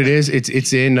 You know what it is?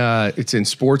 It's in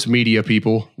sports media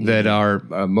people that are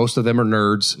most of them are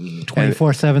nerds.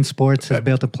 24/7 Sports has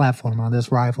built a platform on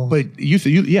this rival. But you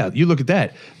look at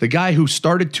that. The guy who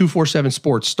started 247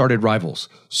 Sports started Rivals,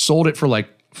 sold it for like,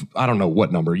 I don't know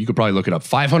what number. You could probably look it up.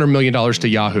 $500 million to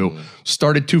Yahoo.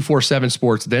 Started 247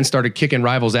 Sports, then started kicking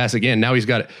Rivals' ass again. Now he's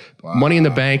got money in the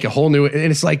bank, a whole new, and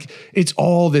it's like it's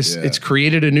all this. Yeah. It's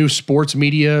created a new sports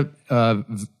media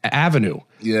avenue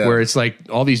where it's like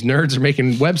all these nerds are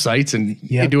making websites and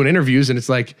doing interviews, and it's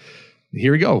like,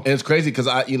 here we go. And it's crazy because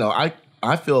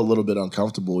I feel a little bit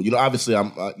uncomfortable. Obviously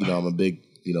I'm a big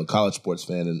college sports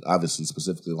fan, and obviously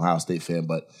specifically Ohio State fan,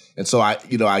 and so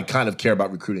I kind of care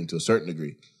about recruiting to a certain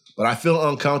degree, but I feel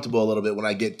uncomfortable a little bit when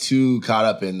I get too caught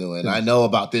up into it. And I know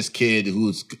about this kid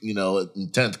who's, in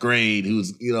 10th grade,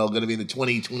 who's, going to be in the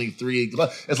 2023.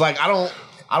 It's like, I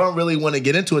don't really want to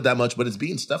get into it that much, but it's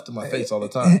being stuffed in my face all the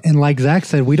time. And like Zach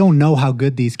said, we don't know how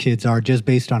good these kids are just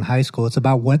based on high school. It's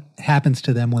about what happens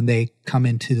to them when they come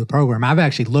into the program. I've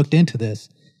actually looked into this.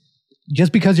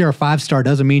 Just because you're a 5-star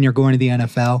doesn't mean you're going to the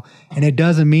NFL, and it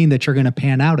doesn't mean that you're going to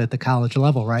pan out at the college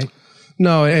level, right?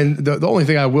 No, and the only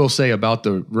thing I will say about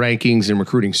the rankings and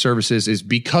recruiting services is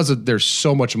because there's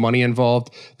so much money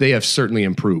involved, they have certainly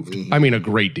improved. Mm-hmm. A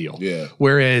great deal. Yeah.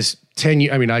 Whereas 10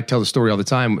 years, I tell the story all the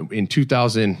time. In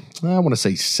 2000, I want to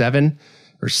say 7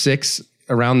 or 6,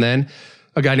 around then,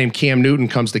 a guy named Cam Newton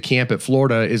comes to camp at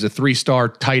Florida, is a 3-star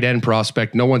tight end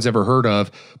prospect no one's ever heard of,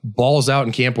 balls out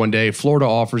in camp one day. Florida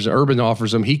Urban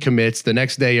offers him. He commits. The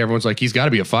next day, everyone's like, he's got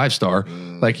to be a 5-star.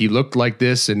 Like, he looked like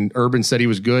this, and Urban said he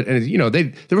was good. And,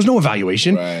 there was no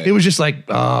evaluation. Right. It was just like,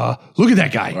 look at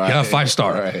that guy. Right. Yeah,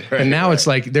 5-star. Right. And now it's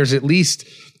like there's at least,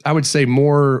 I would say,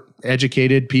 more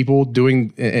educated people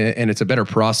doing, and it's a better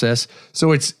process.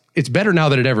 So it's better now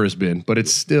than it ever has been, but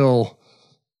it's still...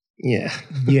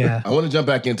 Yeah. I want to jump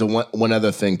back into one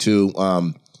other thing too.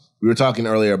 We were talking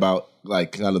earlier about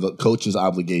like kind of the coach's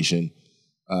obligation,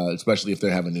 especially if they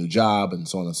have a new job and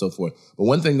so on and so forth. But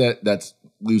one thing that's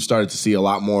we've started to see a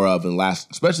lot more of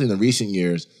especially in the recent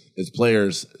years, is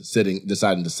players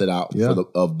deciding to sit out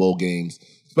of bowl games,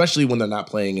 especially when they're not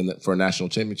playing for a national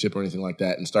championship or anything like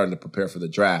that, and starting to prepare for the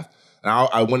draft. And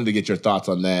I wanted to get your thoughts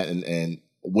on that, and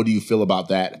what do you feel about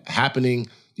that happening?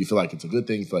 Do you feel like it's a good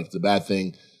thing? Do you feel like it's a bad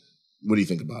thing? What do you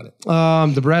think about it?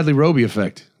 The Bradley Roby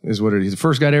effect is what it is. He's the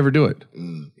first guy to ever do it.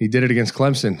 He did it against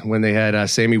Clemson when they had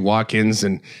Sammy Watkins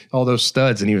and all those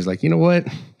studs. And he was like, you know what?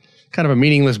 Kind of a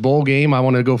meaningless bowl game. I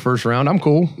want to go first round. I'm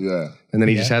cool. Yeah. And then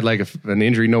he just had like an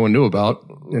injury no one knew about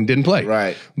and didn't play.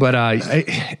 Right. But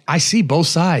I see both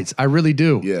sides. I really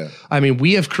do. Yeah.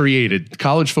 We have created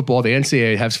college football. The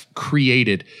NCAA has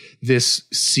created this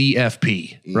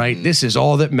CFP, right? This is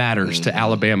all that matters to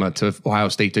Alabama, to Ohio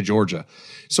State, to Georgia.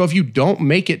 So if you don't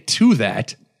make it to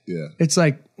that, Yeah. It's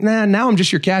like, nah, now I'm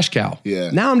just your cash cow.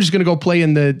 Yeah. Now I'm just going to go play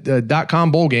in the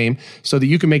 .com bowl game so that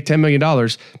you can make $10 million.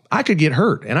 I could get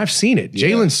hurt, and I've seen it. Yeah.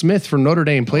 Jalen Smith from Notre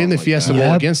Dame played in the Fiesta Bowl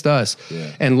Yep. against us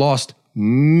Yeah. and lost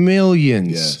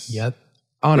millions. Yes. Yep.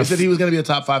 He said he was going to be a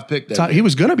top 5 pick. He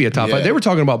was going to be a top Yeah. 5. They were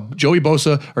talking about Joey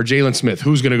Bosa or Jalen Smith.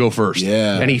 Who's going to go first?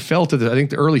 Yeah. And he fell to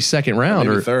the early second round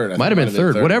Maybe or third. Might have been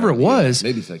third. Whatever it was. Yeah,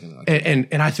 maybe second.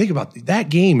 And I think about that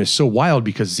game is so wild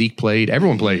because Zeke played,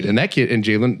 everyone played, and that kid and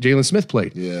Jalen Smith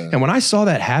played. Yeah. And when I saw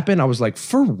that happen, I was like,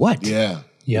 for what? Yeah.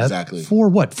 Yep. Exactly. For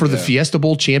what? For the Fiesta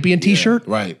Bowl champion T-shirt?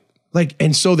 Right. Like,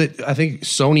 and so that I think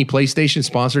Sony PlayStation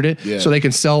sponsored it, Yeah. so they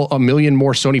can sell 1 million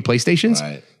more Sony PlayStations.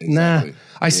 Right. Exactly.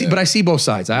 Nah, but I see both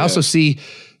sides. I also see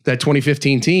that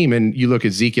 2015 team, and you look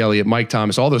at Zeke Elliott, Mike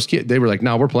Thomas, all those kids. They were like,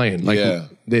 "No, we're playing." Like, Yeah.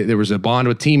 there was a bond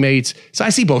with teammates. So I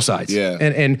see both sides. Yeah.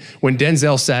 And when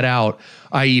Denzel sat out,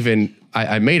 I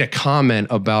made a comment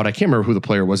about, I can't remember who the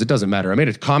player was. It doesn't matter. I made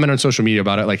a comment on social media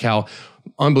about it, like how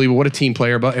unbelievable, what a team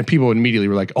player. And people immediately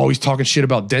were like, oh, he's talking shit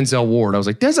about Denzel Ward. I was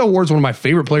like, Denzel Ward's one of my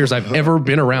favorite players I've ever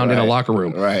been around in a locker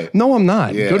room. Right. No, I'm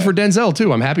not. Yeah. Good for Denzel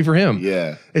too. I'm happy for him.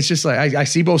 Yeah. It's just like, I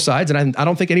see both sides, and I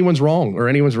don't think anyone's wrong or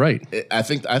anyone's right. I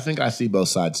think I see both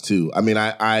sides too. I mean,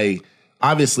 I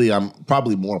obviously I'm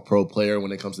probably more pro player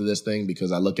when it comes to this thing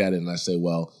because I look at it and I say,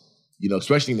 well, you know,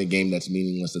 especially in a game that's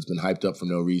meaningless, that's been hyped up for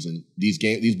no reason.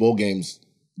 These bowl games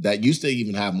that used to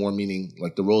even have more meaning,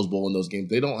 like the Rose Bowl and those games,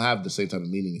 they don't have the same type of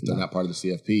meaning if they're not part of the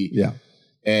CFP. Yeah.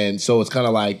 And so it's kind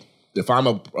of like if I'm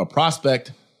a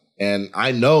prospect and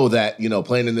I know that, you know,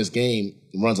 playing in this game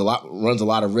runs a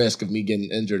lot of risk of me getting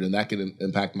injured and that can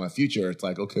impact my future. It's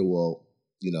like, okay, well,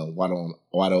 you know, why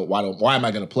am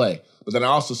I going to play? But then I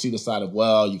also see the side of,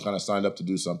 well, you kind of signed up to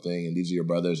do something and these are your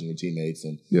brothers and your teammates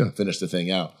and finish the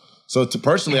thing out. So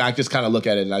personally, I just kind of look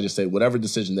at it and I just say, whatever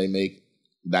decision they make,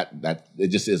 that it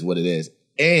just is what it is.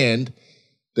 And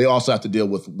they also have to deal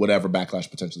with whatever backlash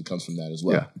potentially comes from that as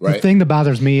well. Yeah. Right. The thing that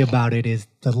bothers me about it is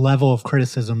the level of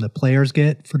criticism that players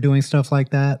get for doing stuff like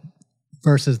that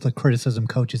versus the criticism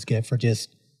coaches get for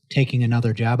just taking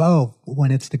another job. Oh,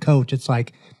 when it's the coach, it's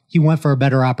like he went for a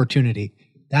better opportunity.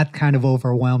 That kind of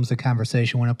overwhelms the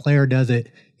conversation. When a player does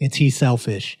it, it's he's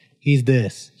selfish. He's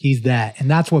this, he's that.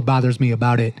 And that's what bothers me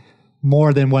about it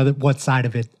more than what side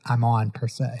of it I'm on per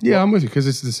se. Yeah, I'm with you because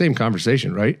it's the same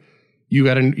conversation, right? You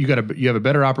have a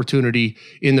better opportunity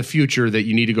in the future that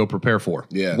you need to go prepare for.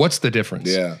 Yeah. What's the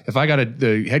difference? Yeah. If I got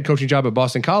the head coaching job at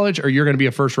Boston College, or you're going to be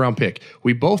a first round pick,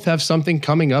 we both have something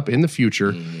coming up in the future,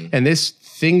 and this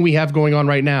thing we have going on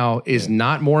right now is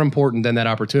not more important than that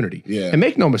opportunity. Yeah. And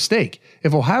make no mistake,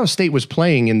 if Ohio State was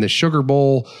playing in the Sugar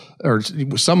Bowl or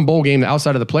some bowl game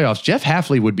outside of the playoffs, Jeff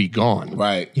Hafley would be gone.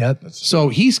 Right. Yep. So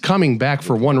he's coming back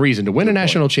for one reason, to win a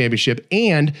national championship,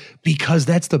 and because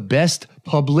that's the best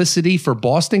publicity for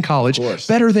Boston College, course.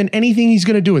 better than anything he's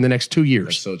going to do in the next 2 years.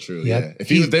 That's so true. Yep. Yeah.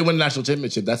 If they win a national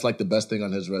championship, that's like the best thing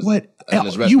on his resume. What On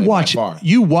his resume you by watch? far.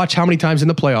 You watch how many times in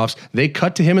the playoffs they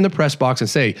cut to him in the press box and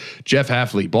say, "Jeff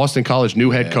Hafley, Boston College new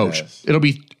head coach." Yes. It'll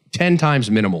be 10 times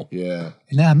minimal. Yeah.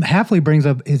 And Hafley brings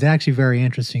up is actually very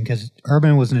interesting because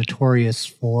Urban was notorious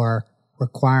for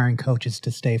requiring coaches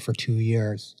to stay for 2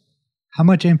 years. How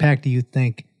much impact do you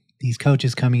think these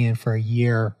coaches coming in for a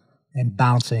year and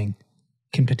bouncing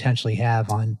can potentially have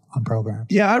on programs?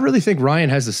 Yeah, I really think Ryan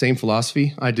has the same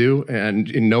philosophy I do, and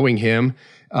in knowing him,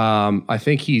 I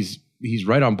think he's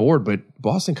right on board. But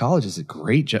Boston College is a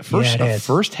great job.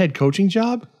 First head coaching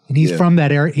job. And he's from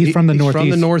that area. He's from the Northeast. From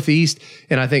the Northeast,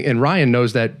 and I think Ryan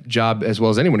knows that job as well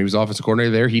as anyone. He was offensive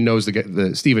coordinator there. He knows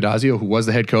the Steve Adazio, who was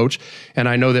the head coach, and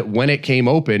I know that when it came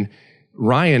open,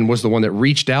 Ryan was the one that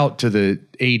reached out to the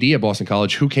AD at Boston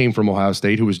College, who came from Ohio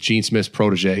State, who was Gene Smith's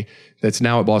protege, that's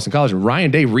now at Boston College. And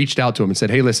Ryan Day reached out to him and said,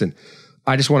 "Hey, listen,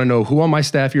 I just want to know who on my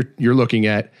staff you're looking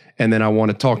at, and then I want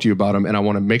to talk to you about them, and I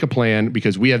want to make a plan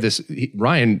because we have this."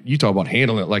 Ryan, you talk about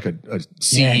handling it like a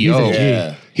CEO. he's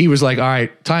a G. He was like, "All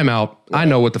right, timeout. I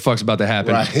know what the fuck's about to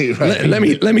happen. Right. Let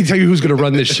me tell you who's going to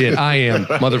run this shit. I am,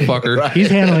 motherfucker." He's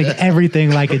handling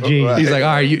everything like a G. He's like, "All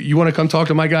right, you want to come talk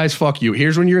to my guys? Fuck you.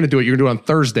 Here's when you're going to do it. You're going to do it on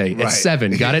Thursday at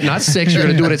 7. Got it? Not 6. You're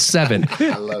going to do it at 7.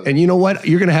 And you know what?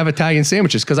 You're going to have Italian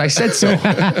sandwiches because I said so."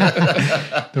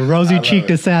 The rosy-cheeked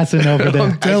assassin over there.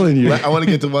 I'm telling you. I want to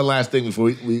get to one last thing before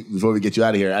we get you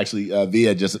out of here. Actually,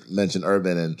 Via just mentioned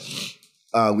Urban,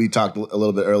 and we talked a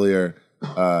little bit earlier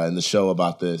in the show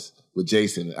about this with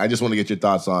Jason. I just want to get your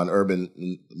thoughts on Urban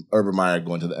Meyer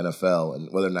going to the NFL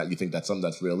and whether or not you think that's something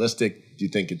that's realistic. Do you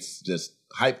think it's just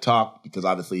hype talk? Because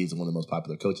obviously he's one of the most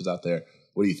popular coaches out there.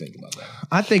 What do you think about that?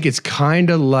 I think it's kind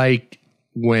of like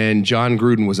when John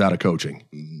Gruden was out of coaching.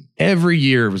 every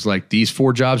year it was like, these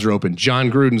 4 jobs are open.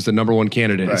 John Gruden's the number 1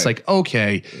 candidate. Right. It's like,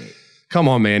 okay, come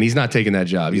on, man. He's not taking that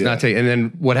job. He's not taking. And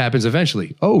then what happens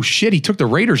eventually? Oh shit, he took the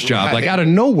Raiders job like out of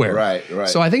nowhere. Right.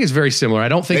 So I think it's very similar. I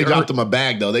don't think They dropped him a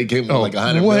bag though. They gave him like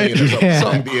 $100 million or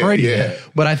something. Yeah.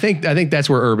 But I think that's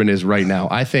where Urban is right now.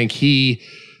 I think he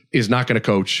is not going to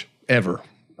coach ever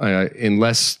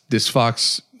unless this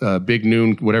Fox Big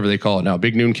Noon, whatever they call it now,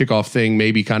 Big Noon kickoff thing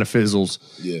maybe kind of fizzles.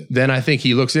 Yeah. Then I think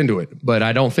he looks into it. But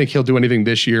I don't think he'll do anything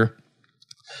this year.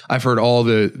 I've heard all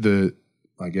the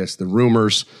I guess the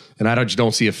rumors, and I just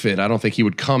don't see a fit. I don't think he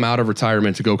would come out of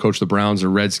retirement to go coach the Browns or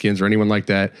Redskins or anyone like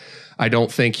that. I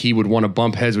don't think he would want to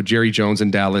bump heads with Jerry Jones in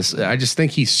Dallas. I just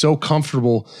think he's so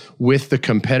comfortable with the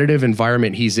competitive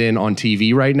environment he's in on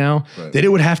TV right now that it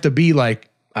would have to be like,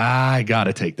 I got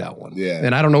to take that one. Yeah.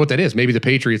 And I don't know what that is. Maybe the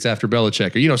Patriots after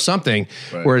Belichick or, something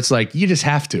where it's like, you just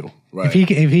have to. Right.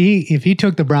 If he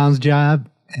took the Browns job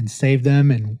and saved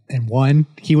them and won,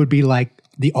 he would be like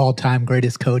the all-time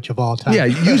greatest coach of all time. Yeah,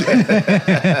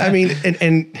 I mean,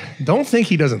 and don't think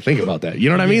he doesn't think about that. You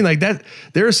know what I mean? Like that,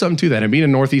 there is something to that. And being a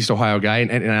Northeast Ohio guy,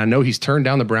 and I know he's turned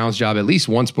down the Browns job at least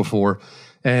once before,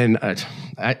 and I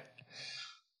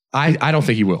don't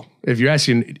think he will. If you're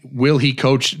asking, will he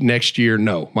coach next year?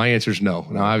 No. My answer is no.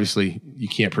 Now, obviously, you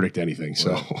can't predict anything,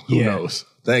 so who knows?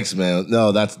 Thanks, man.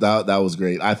 No, that was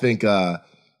great. I think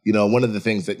one of the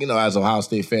things that, as Ohio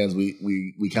State fans,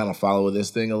 we kind of follow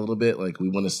this thing a little bit. Like we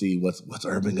want to see what's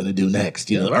Urban going to do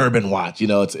next, Urban watch,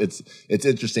 it's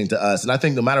interesting to us. And I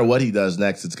think no matter what he does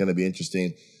next, it's going to be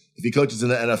interesting. If he coaches in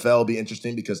the NFL, it'll be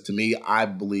interesting because to me, I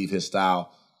believe his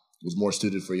style was more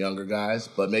suited for younger guys,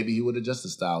 but maybe he would adjust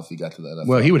his style if he got to the NFL.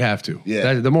 Well, he would have to.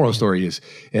 Yeah. The moral story is,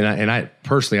 and I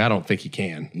personally, I don't think he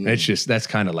can. It's just, that's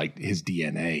kind of like his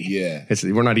DNA. Yeah.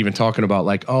 We're not even talking about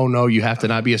like, oh no, you have to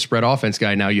not be a spread offense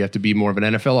guy. Now you have to be more of an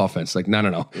NFL offense. Like,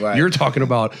 no. Right. You're talking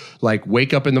about like,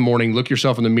 wake up in the morning, look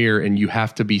yourself in the mirror, and you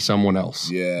have to be someone else.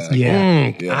 Yeah.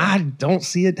 Like, I don't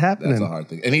see it happening. That's a hard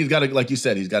thing. And he's got like you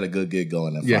said, he's got a good gig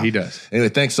going. Yeah, he does. Anyway,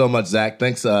 thanks so much, Zach.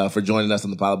 Thanks for joining us on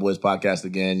the Pilot Boys podcast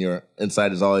again. Your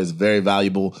insight is always very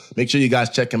valuable. Make sure you guys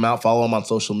check him out. Follow him on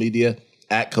social media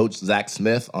at Coach Zach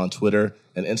Smith on Twitter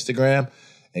and Instagram.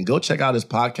 And go check out his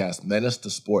podcast, Menace to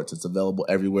Sports. It's available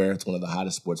everywhere. It's one of the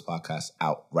hottest sports podcasts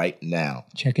out right now.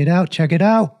 Check it out. Check it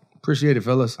out. Appreciate it,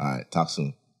 fellas. All right. Talk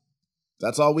soon.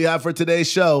 That's all we have for today's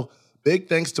show. Big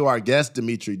thanks to our guests,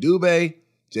 Dimitri Dubé,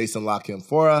 Jason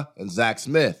Canfora, and Zach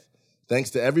Smith.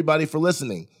 Thanks to everybody for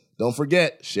listening. Don't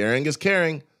forget, sharing is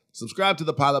caring. Subscribe to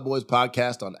the Pilot Boys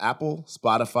podcast on Apple,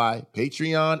 Spotify,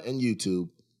 Patreon, and YouTube.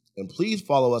 And please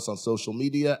follow us on social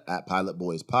media at Pilot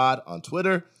Boys Pod on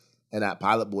Twitter and at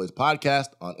Pilot Boys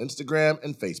Podcast on Instagram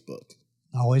and Facebook.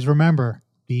 Always remember,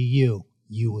 be you.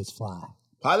 You is fly.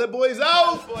 Pilot Boys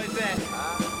out!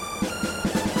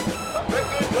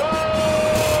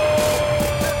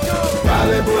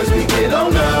 Pilot Boys, we get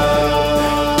on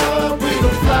up. We gon'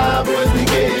 fly, boys, we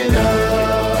getting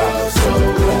up. So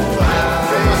high.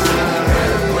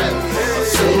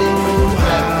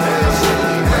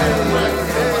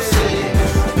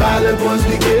 Pilot Boys,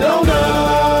 we get